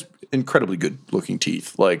overbite. He has incredibly good looking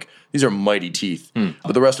teeth. These are mighty teeth.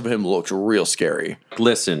 But the rest of him looks real scary.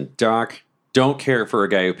 Listen, Doc, don't care for a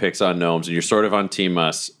guy who picks on gnomes, and you're sort of on Team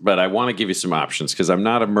Us, but I want to give you some options because I'm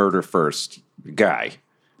not a murder first guy.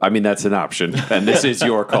 I mean, that's an option, and this is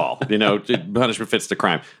your call. Punishment fits the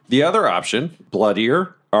crime. The other option,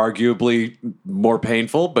 bloodier, arguably more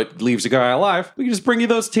painful, but leaves a guy alive. We can just bring you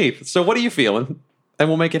those teeth. So what are you feeling? And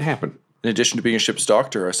we'll make it happen. In addition to being a ship's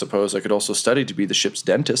doctor, I suppose I could also study to be the ship's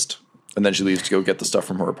dentist. And then she leaves to go get the stuff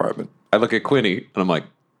from her apartment. I look at Quinny, and I'm like,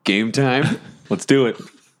 game time? Let's do it.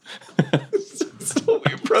 So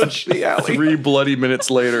we approach the alley. 3 bloody minutes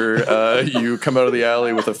later, you come out of the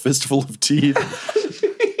alley with a fistful of teeth.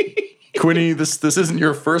 Quinny, this isn't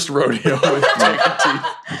your first rodeo with taking teeth.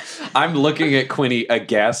 I'm looking at Quinny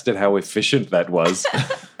aghast at how efficient that was.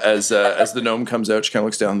 As the gnome comes out, she kind of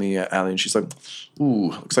looks down the alley and she's like,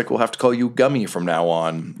 ooh, looks like we'll have to call you Gummy from now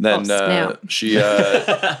on. Then snap. she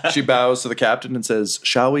bows to the captain and says,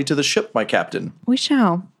 shall we to the ship, my captain? We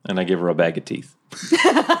shall. And I give her a bag of teeth.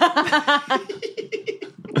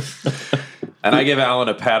 And I give Alan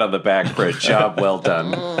a pat on the back for a job well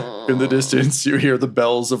done. In the distance, you hear the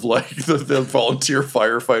bells of the volunteer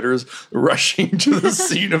firefighters rushing to the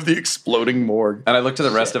scene of the exploding morgue. And I look to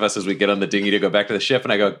the rest of us as we get on the dinghy to go back to the ship,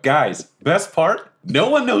 and I go, guys, best part,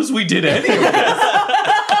 no one knows we did any of this.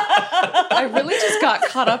 I really just got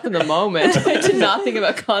caught up in the moment. I did not think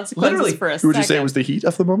about consequences Literally, for a second. Would you say it was the heat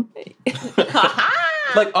of the moment?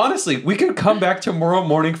 Honestly, we could come back tomorrow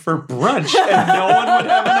morning for brunch, and no one would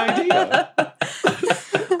have an idea.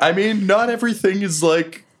 I mean, not everything is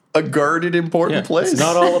a guarded, important place. It's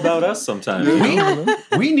not all about us sometimes.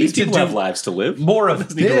 We need These to people do have lives to live. more of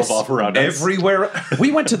Doesn't need to this revolve around us. everywhere.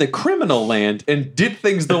 We went to the criminal land and did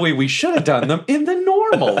things the way we should have done them in the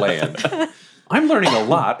normal land. I'm learning a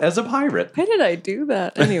lot as a pirate Why did I do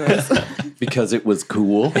that? Anyways. because it was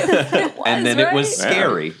cool, and then it was right?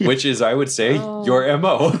 scary, which is, I would say, your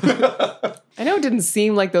MO. I know it didn't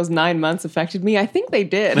seem like those 9 months affected me. I think they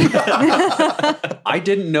did. I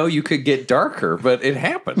didn't know you could get darker, but it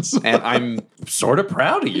happens, and I'm sort of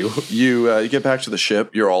proud of you. You get back to the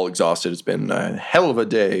ship. You're all exhausted. It's been a hell of a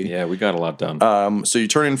day. Yeah, we got a lot done. So you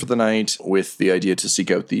turn in for the night with the idea to seek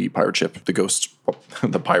out the pirate ship, the Ghost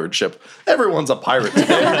the pirate ship. Everyone's a pirate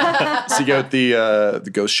today. So you get the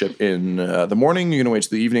ghost ship in the morning. You're going to wait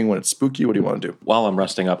till the evening when it's spooky. What do you want to do? While I'm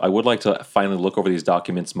resting up, I would like to finally look over these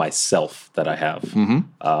documents myself that I have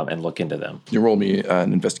and look into them. You roll me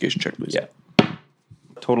an investigation check, please. Yeah.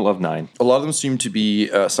 Total of 9. A lot of them seem to be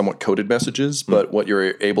somewhat coded messages, but what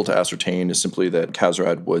you're able to ascertain is simply that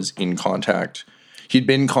Khazrad was in contact. He'd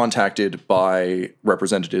been contacted by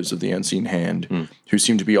representatives of the Unseen Hand who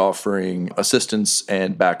seemed to be offering assistance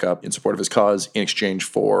and backup in support of his cause in exchange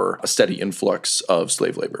for a steady influx of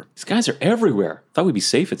slave labor. These guys are everywhere. Thought we'd be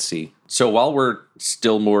safe at sea. So while we're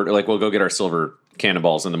still more, like, we'll go get our silver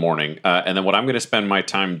cannonballs in the morning. And then what I'm going to spend my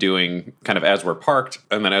time doing kind of as we're parked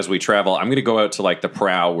and then as we travel, I'm going to go out to like the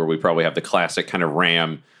prow where we probably have the classic kind of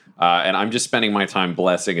ram. And I'm just spending my time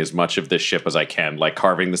blessing as much of this ship as I can, like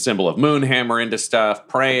carving the symbol of Moonhammer into stuff,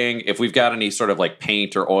 praying. If we've got any sort of like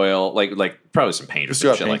paint or oil, like probably some paint or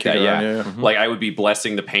some shit like that. Yeah. Like I would be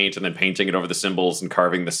blessing the paint and then painting it over the symbols and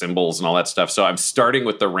carving the symbols and all that stuff. So I'm starting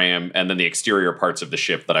with the ram and then the exterior parts of the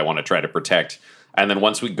ship that I want to try to protect. And then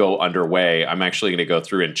once we go underway, I'm actually going to go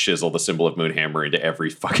through and chisel the symbol of Moonhammer into every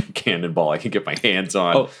fucking cannonball I can get my hands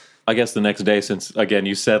on. Oh, I guess the next day, since, again,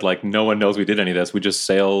 you said, like, no one knows we did any of this, we just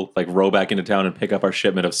sail, like, row back into town and pick up our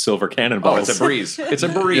shipment of silver cannonballs. Oh, it's a breeze. It's a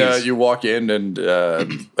breeze. Yeah, you walk in and,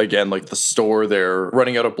 again, like the store, they're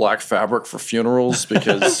running out of black fabric for funerals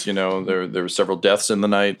because, you know, there were several deaths in the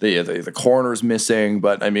night. The coroner's missing.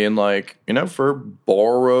 But, I mean, like, you know, for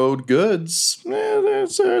borrowed goods,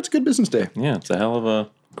 it's a good business day. Yeah, it's a hell of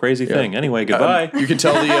a crazy thing. Anyway, goodbye. You can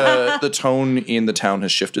tell the tone in the town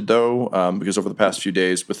has shifted, though, because over the past few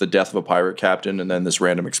days, with the death of a pirate captain and then this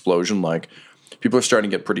random explosion, like, people are starting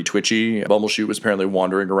to get pretty twitchy. Bumbleshoot was apparently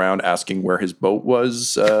wandering around asking where his boat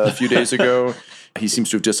was a few days ago. He seems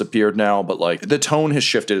to have disappeared now, but, like, the tone has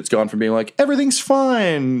shifted. It's gone from being like, everything's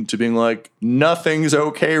fine, to being like, nothing's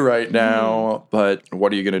okay right now, but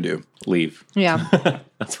what are you going to do? Leave. Yeah.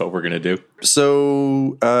 That's what we're going to do.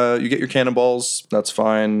 So you get your cannonballs. That's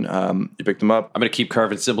fine. You pick them up. I'm going to keep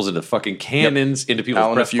carving symbols into fucking cannons, into people's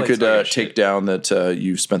Alan, if you breastplates. could take down that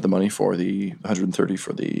you've spent the money for the 130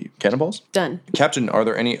 for the cannonballs. Done. Captain, are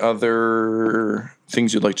there any other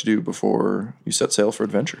things you'd like to do before you set sail for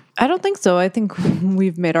adventure? I don't think so. I think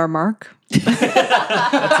we've made our mark. That's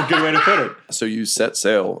a good way to put it. So you set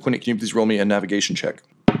sail. Quinny, can you please roll me a navigation check?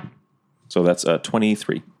 So that's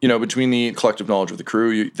 23. You know, between the collective knowledge of the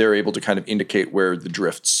crew, they're able to kind of indicate where the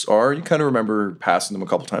drifts are. You kind of remember passing them a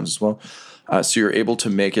couple times as well. So you're able to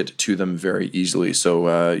make it to them very easily.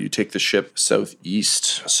 So you take the ship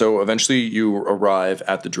southeast. So eventually you arrive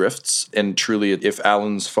at the drifts. And truly, if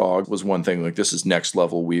Alan's fog was one thing, like this is next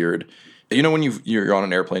level weird. You know when you're on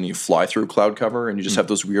an airplane and you fly through cloud cover and you just have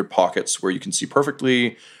those weird pockets where you can see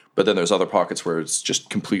perfectly, but then there's other pockets where it's just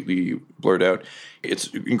completely blurred out. It's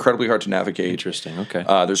incredibly hard to navigate. Interesting, okay.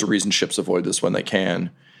 There's a reason ships avoid this when they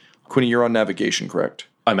can. Quinny, you're on navigation, correct?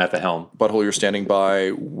 I'm at the helm. Butthole, you're standing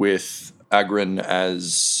by with Agrin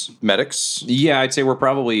as medics. Yeah, I'd say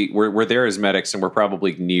we're there as medics, and we're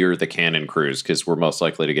probably near the cannon crews because we're most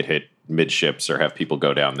likely to get hit midships or have people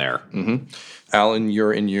go down there. Mm-hmm. Alan,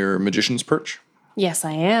 you're in your magician's perch. Yes,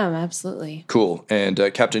 I am. Absolutely. Cool. And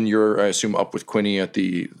Captain, you're, I assume, up with Quinny at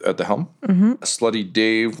the helm. Mm-hmm. Slutty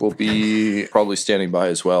Dave will be probably standing by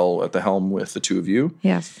as well at the helm with the two of you.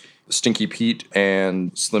 Yes. Stinky Pete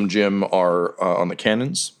and Slim Jim are on the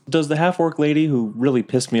cannons. Does the half-orc lady who really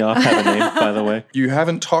pissed me off have a name, by the way? You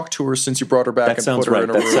haven't talked to her since you brought her back That and sounds put her right. in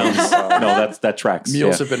a room. That tracks.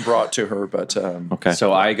 Meals Yeah. have been brought to her, but... Okay.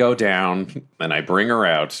 So I go down and I bring her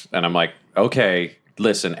out, and I'm like, okay,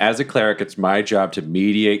 listen, as a cleric, it's my job to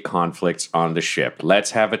mediate conflicts on the ship.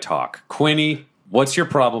 Let's have a talk. Quinny, what's your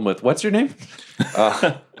problem with... What's your name?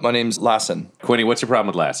 My name's Lassen. Quinny, what's your problem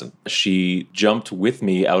with Lassen? She jumped with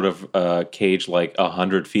me out of a cage like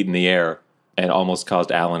 100 feet in the air and almost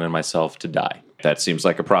caused Alan and myself to die. That seems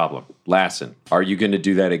like a problem. Lassen, are you going to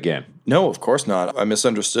do that again? No, of course not. I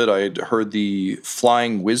misunderstood. I had heard the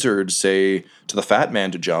flying wizard say to the fat man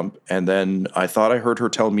to jump, and then I thought I heard her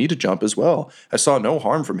tell me to jump as well. I saw no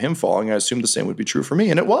harm from him falling. I assumed the same would be true for me,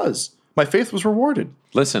 and it was. My faith was rewarded.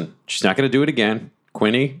 Listen, she's not going to do it again.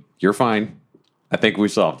 Quinny, you're fine. I think we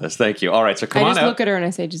solved this. Thank you. All right, so come I on just out. look at her and I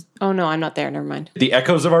say, oh no, I'm not there. Never mind. The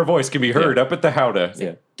echoes of our voice can be heard up at the Howdah.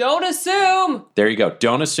 Yeah. Don't assume. There you go.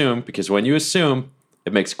 Don't assume, because when you assume,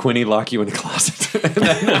 it makes Quinny lock you in the closet. And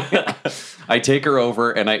then I take her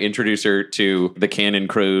over and I introduce her to the cannon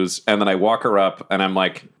crews, and then I walk her up and I'm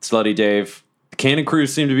like, Slutty Dave, the cannon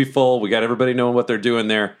crews seem to be full. We got everybody knowing what they're doing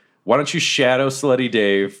there. why don't you shadow Slutty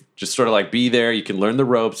Dave? Just sort of like be there. You can learn the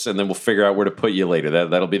ropes, and then we'll figure out where to put you later.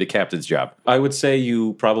 That'll be the captain's job. I would say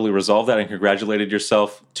you probably resolved that and congratulated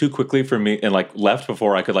yourself too quickly for me and like left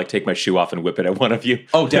before I could like take my shoe off and whip it at one of you.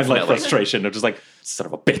 Oh, In, definitely. like frustration. I'm just like, son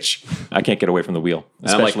of a bitch. I can't get away from the wheel, And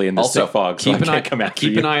I'm like, especially in this also, thick fog. So I can't come after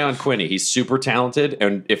keep you. an eye on Quinny. He's super talented,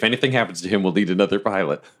 and if anything happens to him, we'll need another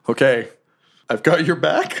pilot. Okay, I've got your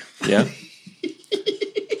back. Yeah.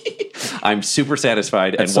 I'm super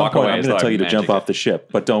satisfied At and some walk point, away. I'm as going though to tell I'm you to jump magic. off the ship,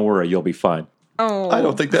 but don't worry, you'll be fine. I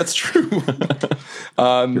don't think that's true.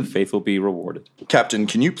 Your faith will be rewarded. Captain,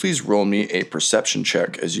 can you please roll me a perception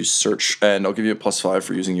check as you search? And I'll give you a +5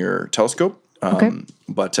 for using your telescope. Okay.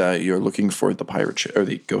 But you're looking for the pirate ship or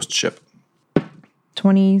the ghost ship.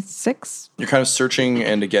 26. You're kind of searching,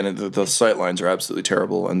 and again, the sight lines are absolutely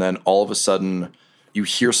terrible. And then all of a sudden, you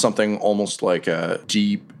hear something almost like a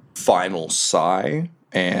deep, final sigh.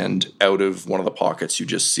 And out of one of the pockets, you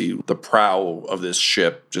just see the prow of this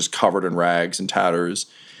ship just covered in rags and tatters.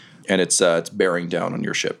 And it's bearing down on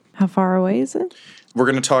your ship. How far away is it? We're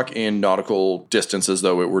going to talk in nautical distance as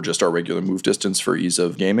though it were just our regular move distance for ease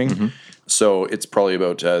of gaming. So it's probably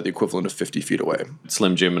about the equivalent of 50 feet away.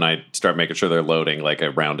 Slim Jim and I start making sure they're loading like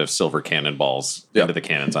a round of silver cannonballs into the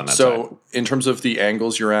cannons on that side. So in terms of the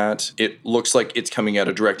angles you're at, it looks like it's coming at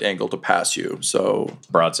a direct angle to pass you. So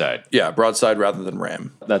Broadside. yeah, broadside rather than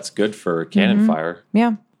ram. That's good for cannon fire.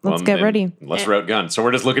 Yeah. Let's get And ready. Let's route gun. So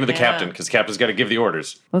we're just looking to the captain because the captain's got to give the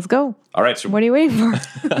orders. Let's go. All right, so What are you waiting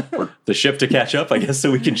for? The ship to catch up, I guess,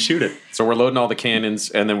 so we can shoot it. So we're loading all the cannons,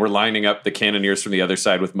 and then we're lining up the cannoneers from the other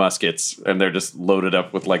side with muskets, and they're just loaded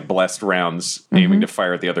up with like blessed rounds, aiming to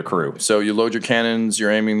fire at the other crew. So you load your cannons, you're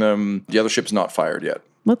aiming them. The other ship's not fired yet.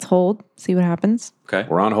 Let's hold. See what happens. Okay.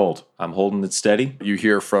 We're on hold. I'm holding it steady. You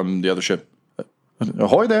hear from the other ship,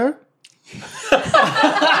 ahoy there.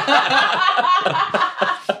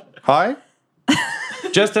 Hi.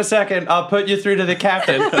 Just a second, I'll put you through to the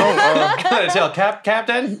captain. Can I tell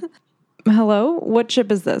Captain? Hello? What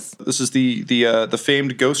ship is this? This is the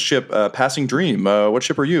famed ghost ship, Passing Dream. What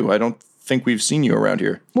ship are you? I don't think we've seen you around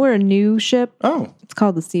here. We're a new ship. Oh, It's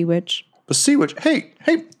called the Sea Witch. the Sea Witch. Hey,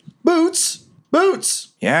 Boots.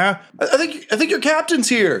 Yeah, I think your captain's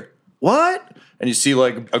here. What? And you see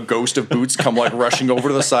like a ghost of Boots come like rushing over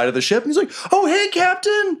to the side of the ship. And he's like, "Oh, hey,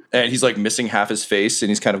 Captain!" And he's like missing half his face, and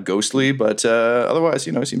he's kind of ghostly, but otherwise,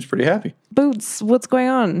 he seems pretty happy. Boots, what's going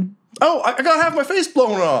on? Oh, I got half my face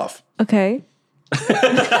blown off. Okay.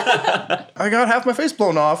 I got half my face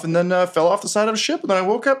blown off, and then fell off the side of a ship, and then I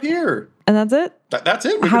woke up here. And that's it? That's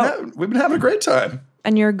it. We've been having a great time.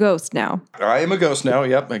 And you're a ghost now. I am a ghost now.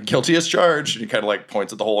 Yep, guilty as charged. And he kind of like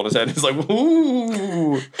points at the hole in his head. He's like,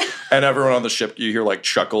 "Ooh!" And everyone on the ship, you hear like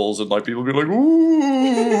chuckles and like people be like,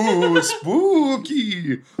 "Ooh,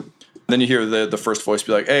 spooky!" Then you hear the first voice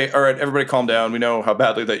be like, "Hey, all right, everybody, calm down. We know how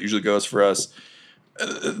badly that usually goes for us."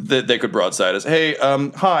 They could broadside us. Hey,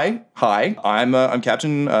 hi, I'm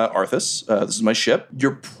Captain Arthas. This is my ship.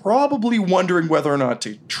 You're probably wondering whether or not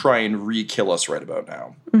to try and re-kill us right about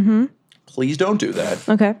now. Mm-hmm. Please don't do that.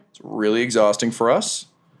 Okay. It's really exhausting for us.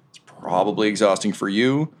 It's probably exhausting for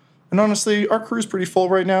you. And honestly, our crew's pretty full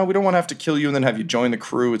right now. We don't want to have to kill you and then have you join the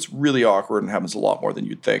crew. It's really awkward and happens a lot more than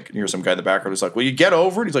you'd think. And here's some guy in the background who's like, "Will you get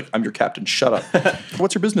over it?" He's like, "I'm your captain. Shut up."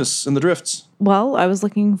 What's your business in the drifts? Well, I was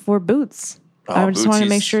looking for Boots. I just Boots, want to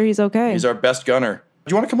make he's- sure he's okay. He's our best gunner.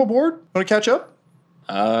 Do you want to come aboard? Want to catch up?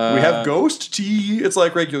 We have ghost tea. It's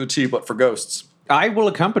like regular tea, but for ghosts. I will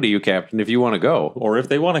accompany you, Captain, if you want to go. Or if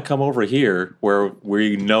they want to come over here where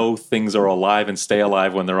we know things are alive and stay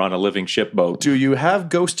alive when they're on a living ship boat. Do you have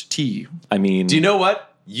ghost tea? I mean, Do you know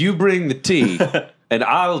what? You bring the tea, and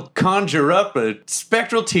I'll conjure up a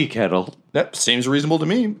spectral tea kettle. That seems reasonable to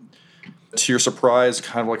me. To your surprise,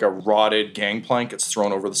 kind of like a rotted gangplank gets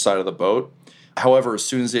thrown over the side of the boat. However, as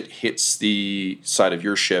soon as it hits the side of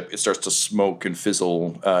your ship, it starts to smoke and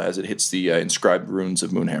fizzle as it hits the inscribed runes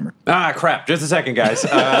of Moonhammer. Ah, crap! Just a second, guys.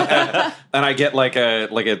 And I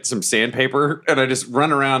get some sandpaper, and I just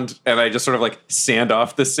run around, and I just sort of like sand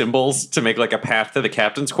off the symbols to make like a path to the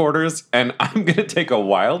captain's quarters. And I'm gonna take a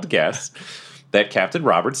wild guess that Captain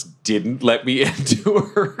Roberts didn't let me into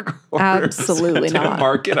her quarters. Absolutely to not.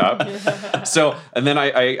 mark it up. So, and then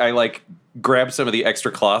I like grab some of the extra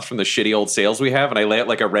cloth from the shitty old sails we have, and I lay it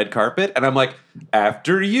like a red carpet, and I'm like,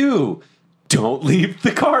 "After you, don't leave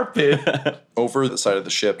the carpet." Over the side of the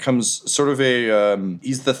ship comes sort of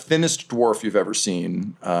he's the thinnest dwarf you've ever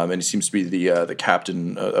seen, and he seems to be the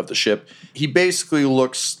captain of the ship. He basically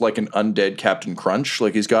looks like an undead Captain Crunch.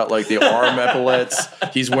 Like he's got like the arm epaulets.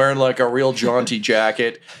 He's wearing like a real jaunty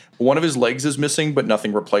jacket. One of his legs is missing, but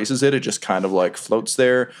nothing replaces it. It just kind of like floats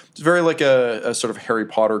there. It's very like a sort of Harry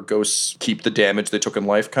Potter ghosts keep the damage they took in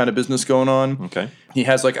life kind of business going on. Okay. He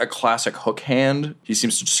has like a classic hook hand. He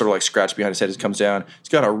seems to just sort of like scratch behind his head as he comes down. He's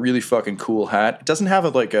got a really fucking cool hat. It doesn't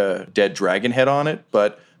have like a dead dragon head on it,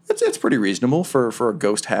 but it's pretty reasonable for a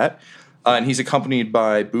ghost hat. And he's accompanied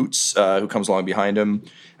by Boots, who comes along behind him,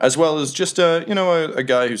 as well as just a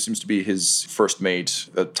guy who seems to be his first mate,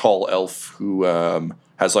 a tall elf who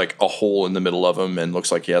has like a hole in the middle of him and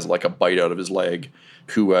looks like he has like a bite out of his leg,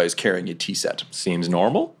 who is carrying a tea set. Seems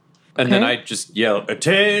normal. And then I just yell,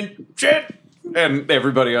 "Attention!" And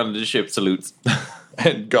everybody on the ship salutes.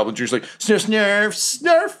 And Goblin Jr.'s like, "Snurf, snurf,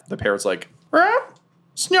 snurf." The parrot's like,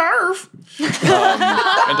 "Snarf,"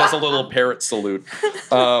 and does a little parrot salute.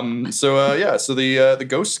 So the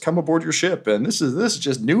ghosts come aboard your ship, and this is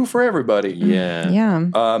just new for everybody. Yeah.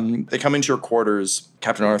 Yeah. They come into your quarters.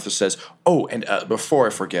 Captain Arthur says, "Oh, and before I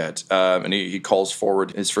forget," and he calls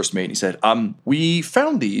forward his first mate. And he said, "We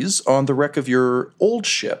found these on the wreck of your old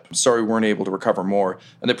ship. Sorry we weren't able to recover more."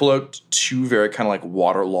 And they pull out two very kind of like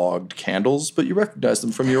waterlogged candles, but you recognize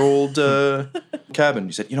them from your old cabin.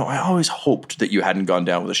 He said, "I always hoped that you hadn't gone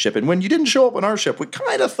down with a ship, and when you didn't show up on our ship, we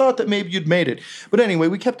kind of thought that maybe you'd made it. But anyway,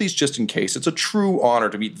 we kept these just in case. It's a true honor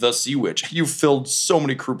to meet the Sea Witch. You've filled so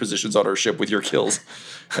many crew positions on our ship with your kills."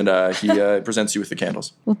 And he presents you with the candles.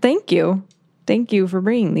 Well, thank you. Thank you for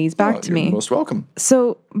bringing these back to You're me. most welcome.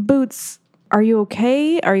 So, Boots, are you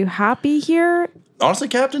okay? Are you happy here? Honestly,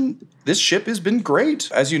 Captain, this ship has been great.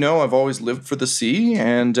 As you know, I've always lived for the sea,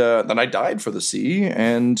 and then I died for the sea.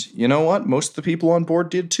 And you know what? Most of the people on board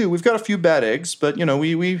did too. We've got a few bad eggs, but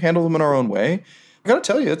we handle them in our own way. I gotta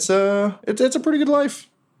tell you, it's a pretty good life,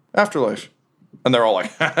 afterlife. And they're all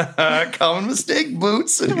like, "Common mistake,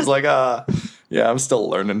 Boots." And he's like, "Yeah, I'm still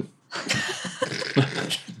learning."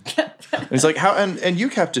 And he's like, "How? And you,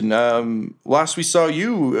 Captain? Last we saw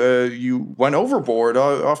you, you went overboard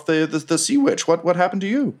off the Sea Witch. What happened to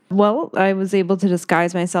you?" Well, I was able to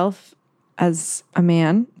disguise myself as a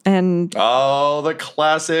man, and Oh, the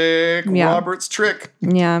classic Yeah. Robert's trick.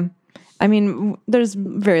 yeah. I mean, there's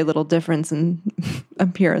very little difference in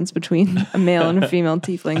appearance between a male and a female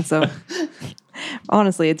tiefling, so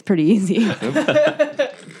honestly, it's pretty easy.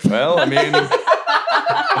 Well, I mean,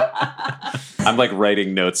 I'm like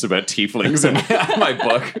writing notes about tieflings in my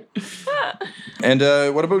book. and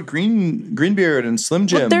what about Greenbeard and Slim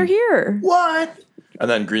Jim? But they're here. What?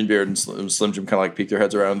 And then Greenbeard and Slim Jim kind of like peek their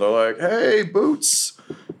heads around. They're like, "Hey, Boots,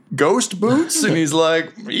 Ghost Boots," and he's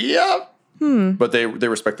like, "Yep." But they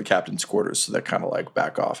respect the captain's quarters, so they kind of like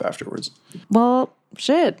back off afterwards. Well,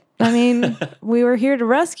 shit. I mean, we were here to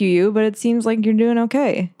rescue you, but it seems like you're doing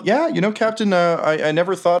okay. Yeah, Captain, I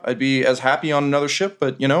never thought I'd be as happy on another ship,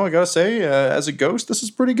 but I gotta say, as a ghost, this is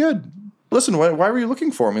pretty good. Listen, why were you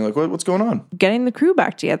looking for me? Like, what's going on? Getting the crew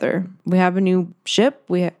back together. We have a new ship.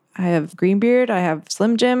 I have Greenbeard. I have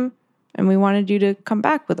Slim Jim. And we wanted you to come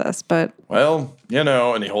back with us, but... Well,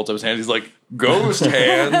 and he holds up his hand. He's like, "Ghost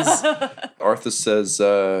hands." Arthas says,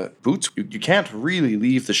 "Boots, you can't really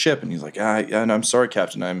leave the ship." And he's like, and I'm sorry,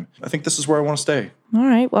 Captain. I think this is where I want to stay." All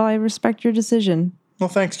right, well, I respect your decision. "Well,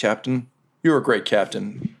 thanks, Captain. You're a great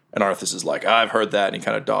captain." And Arthas is like, "I've heard that." And he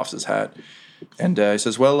kind of doffs his hat. And he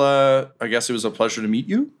says, "Well, I guess it was a pleasure to meet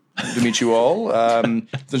you. To meet you all.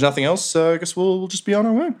 If there's nothing else, I guess we'll just be on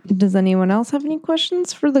our way." Does anyone else have any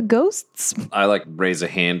questions for the ghosts? I like raise a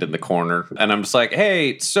hand in the corner and I'm just like,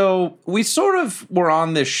 "Hey, so we sort of were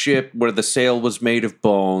on this ship where the sail was made of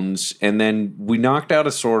bones, and then we knocked out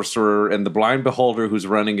a sorcerer, and the blind beholder who's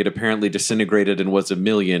running it apparently disintegrated and was a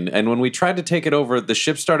million. And when we tried to take it over, the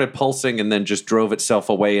ship started pulsing and then just drove itself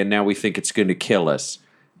away, and now we think it's going to kill us.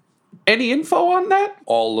 Any info on that?"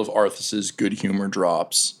 All of Arthas's good humor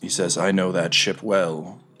drops. He says, "I know that ship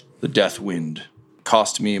well. The Death Wind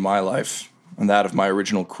cost me my life, and that of my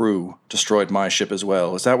original crew. Destroyed my ship as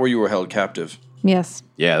well. Is that where you were held captive?" Yes.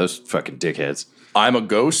 Yeah, those fucking dickheads. "I'm a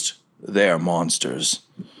ghost. They're monsters.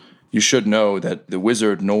 You should know that the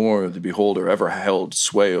wizard nor the beholder ever held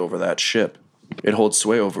sway over that ship. It holds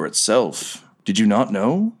sway over itself. Did you not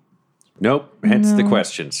know?" Nope, hence the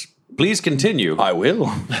questions. Please continue. "I will."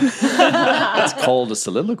 It's called a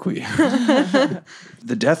soliloquy.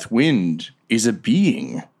 "The Death Wind is a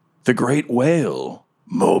being, the great whale,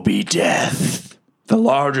 Moby Death, the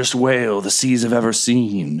largest whale the seas have ever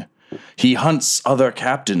seen. He hunts other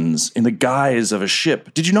captains in the guise of a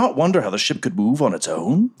ship. Did you not wonder how the ship could move on its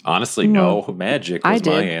own?" Honestly, no. Magic I was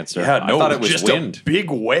my did. answer. Yeah, no, I thought it was just wind. a big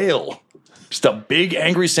whale. Just a big,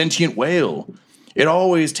 angry, sentient whale. It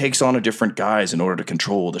always takes on a different guise in order to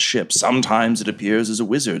control the ship. Sometimes it appears as a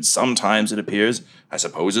wizard. Sometimes it appears, I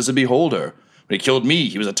suppose, as a beholder. When he killed me,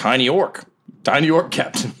 he was a tiny orc. Tiny orc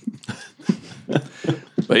captain.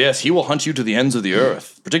 But yes, he will hunt you to the ends of the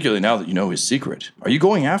earth, particularly now that you know his secret. Are you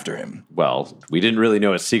going after him? Well, we didn't really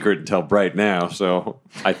know his secret until right now, so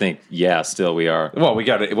I think, still we are. well, we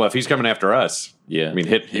got it. Well, if he's coming after us, Yeah. I mean,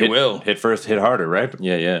 hit will. hit first, hit harder, right?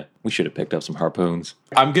 Yeah. We should have picked up some harpoons.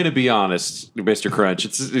 I'm gonna be honest, Mr. Crunch.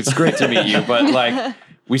 It's great to meet you, but like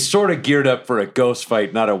we sort of geared up for a ghost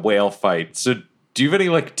fight, not a whale fight. So, do you have any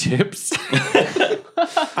like tips?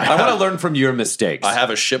 I want to learn from your mistakes. I have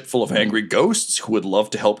a ship full of angry ghosts who would love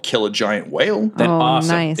to help kill a giant whale. Then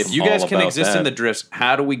awesome. Nice. If you guys All can about exist in that. the drifts,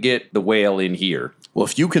 how do we get the whale in here? Well,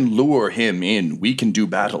 if you can lure him in, we can do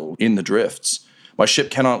battle in the drifts. My ship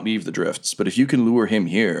cannot leave the drifts, but if you can lure him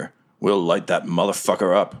here, we'll light that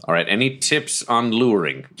motherfucker up. All right. Any tips on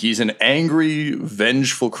luring? He's an angry,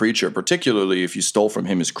 vengeful creature, particularly if you stole from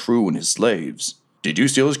him his crew and his slaves. Did you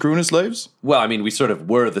steal his crew and his slaves? Well, I mean, we sort of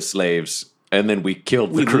were the slaves, and then we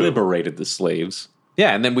killed the We crew. liberated the slaves.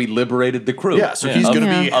 Yeah, and then we liberated the crew. Yeah, so he's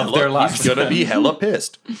gonna be Of their hella, lives. he's gonna be hella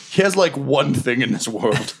pissed. He has like one thing in this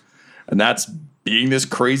world, and that's being this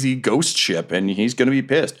crazy ghost ship, and he's gonna be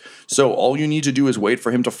pissed. So all you need to do is wait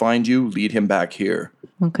for him to find you, lead him back here.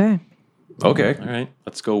 Okay. Okay. All right,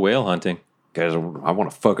 let's go whale hunting. Guys, I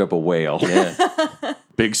want to fuck up a whale. Yeah.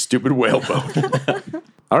 Big stupid whale boat.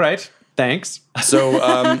 All right. Thanks. So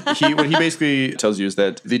what he basically tells you is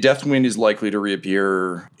that the Deathwind is likely to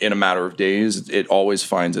reappear in a matter of days. It always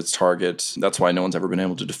finds its target. That's why no one's ever been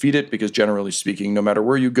able to defeat it, because generally speaking, no matter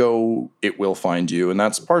where you go, it will find you. And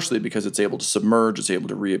that's partially because it's able to submerge, it's able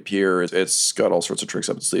to reappear. It's got all sorts of tricks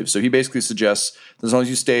up its sleeve. So he basically suggests that as long as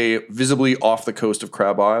you stay visibly off the coast of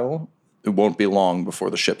Crab Isle, it won't be long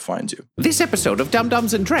before the ship finds you. This episode of Dum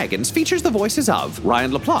Dums and Dragons features the voices of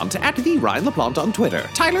Ryan LaPlante at the Ryan LaPlante on Twitter,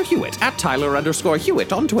 Tyler Hewitt at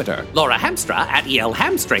Tyler_Hewitt on Twitter, Laura Hamstra at EL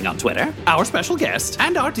Hamstring on Twitter, our special guest,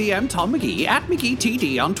 and our DM Tom McGee at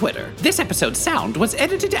McGeeTD on Twitter. This episode's sound was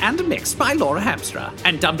edited and mixed by Laura Hamstra,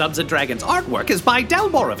 and Dum Dums and Dragons artwork is by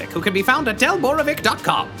Del Borovic, who can be found at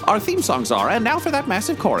delborovic.com. Our theme songs are And Now for That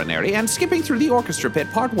Massive Coronary and Skipping Through the Orchestra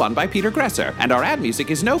Pit Part 1 by Peter Gresser, and our ad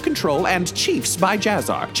music is No Control and Chiefs by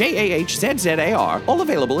Jazzar, JAHZZAR, all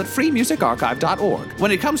available at freemusicarchive.org.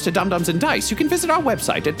 When it comes to Dum Dums and Dice, you can visit our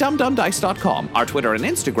website at dumdumdice.com. Our Twitter and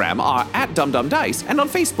Instagram are at dumdumdice, and on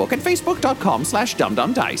Facebook at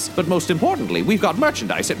facebook.com/dumdumdice. But most importantly, we've got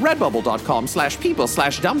merchandise at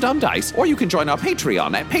redbubble.com/people/dumdumdice, or you can join our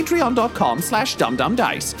Patreon at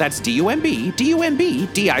patreon.com/dumdumdice. That's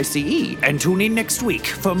DUMBDUMBDICE. And tune in next week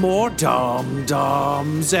for more Dum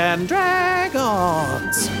Dums and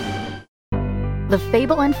Dragons. The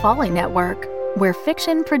Fable and Folly Network, where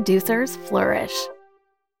fiction producers flourish.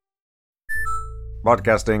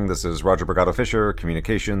 Broadcasting, this is Roger Brigado Fisher,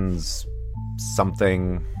 Communications,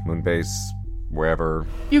 something, Moonbase, wherever.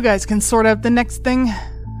 You guys can sort out the next thing.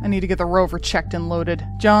 I need to get the rover checked and loaded.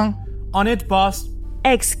 Jung? On it, boss.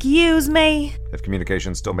 Excuse me? If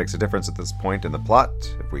communication still makes a difference at this point in the plot,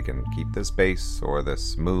 if we can keep this base or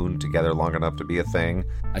this moon together long enough to be a thing.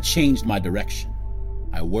 I changed my direction.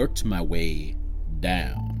 I worked my way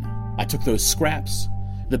down. I took those scraps.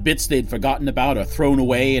 The bits they'd forgotten about are thrown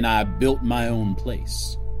away, and I built my own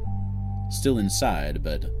place. Still inside,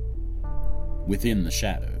 but within the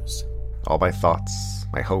shadows. All my thoughts,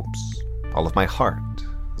 my hopes, all of my heart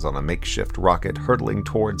is on a makeshift rocket hurtling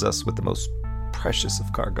towards us with the most precious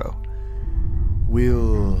of cargo.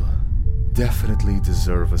 We'll definitely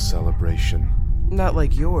deserve a celebration. Not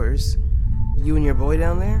like yours. You and your boy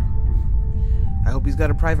down there? I hope he's got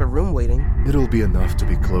a private room waiting. It'll be enough to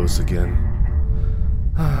be close again.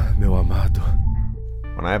 Meu amado.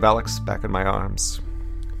 When I have Alex back in my arms,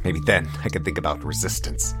 maybe then I can think about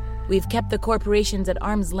resistance. We've kept the corporations at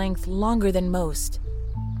arm's length longer than most.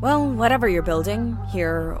 Well, whatever you're building,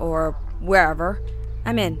 here or wherever,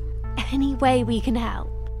 I'm in. Any way we can help.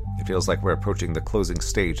 It feels like we're approaching the closing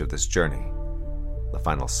stage of this journey. The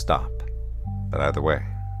final stop. But either way,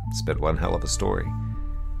 it's been one hell of a story.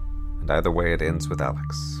 And either way, it ends with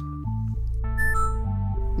Alex.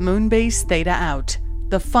 Moonbase Theta out.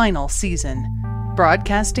 The final season.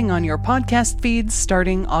 Broadcasting on your podcast feeds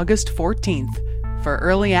starting August 14th. For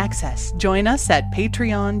early access, join us at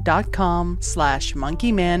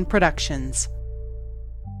patreon.com/monkeymanproductions.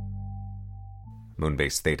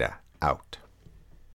 Moonbase Theta out.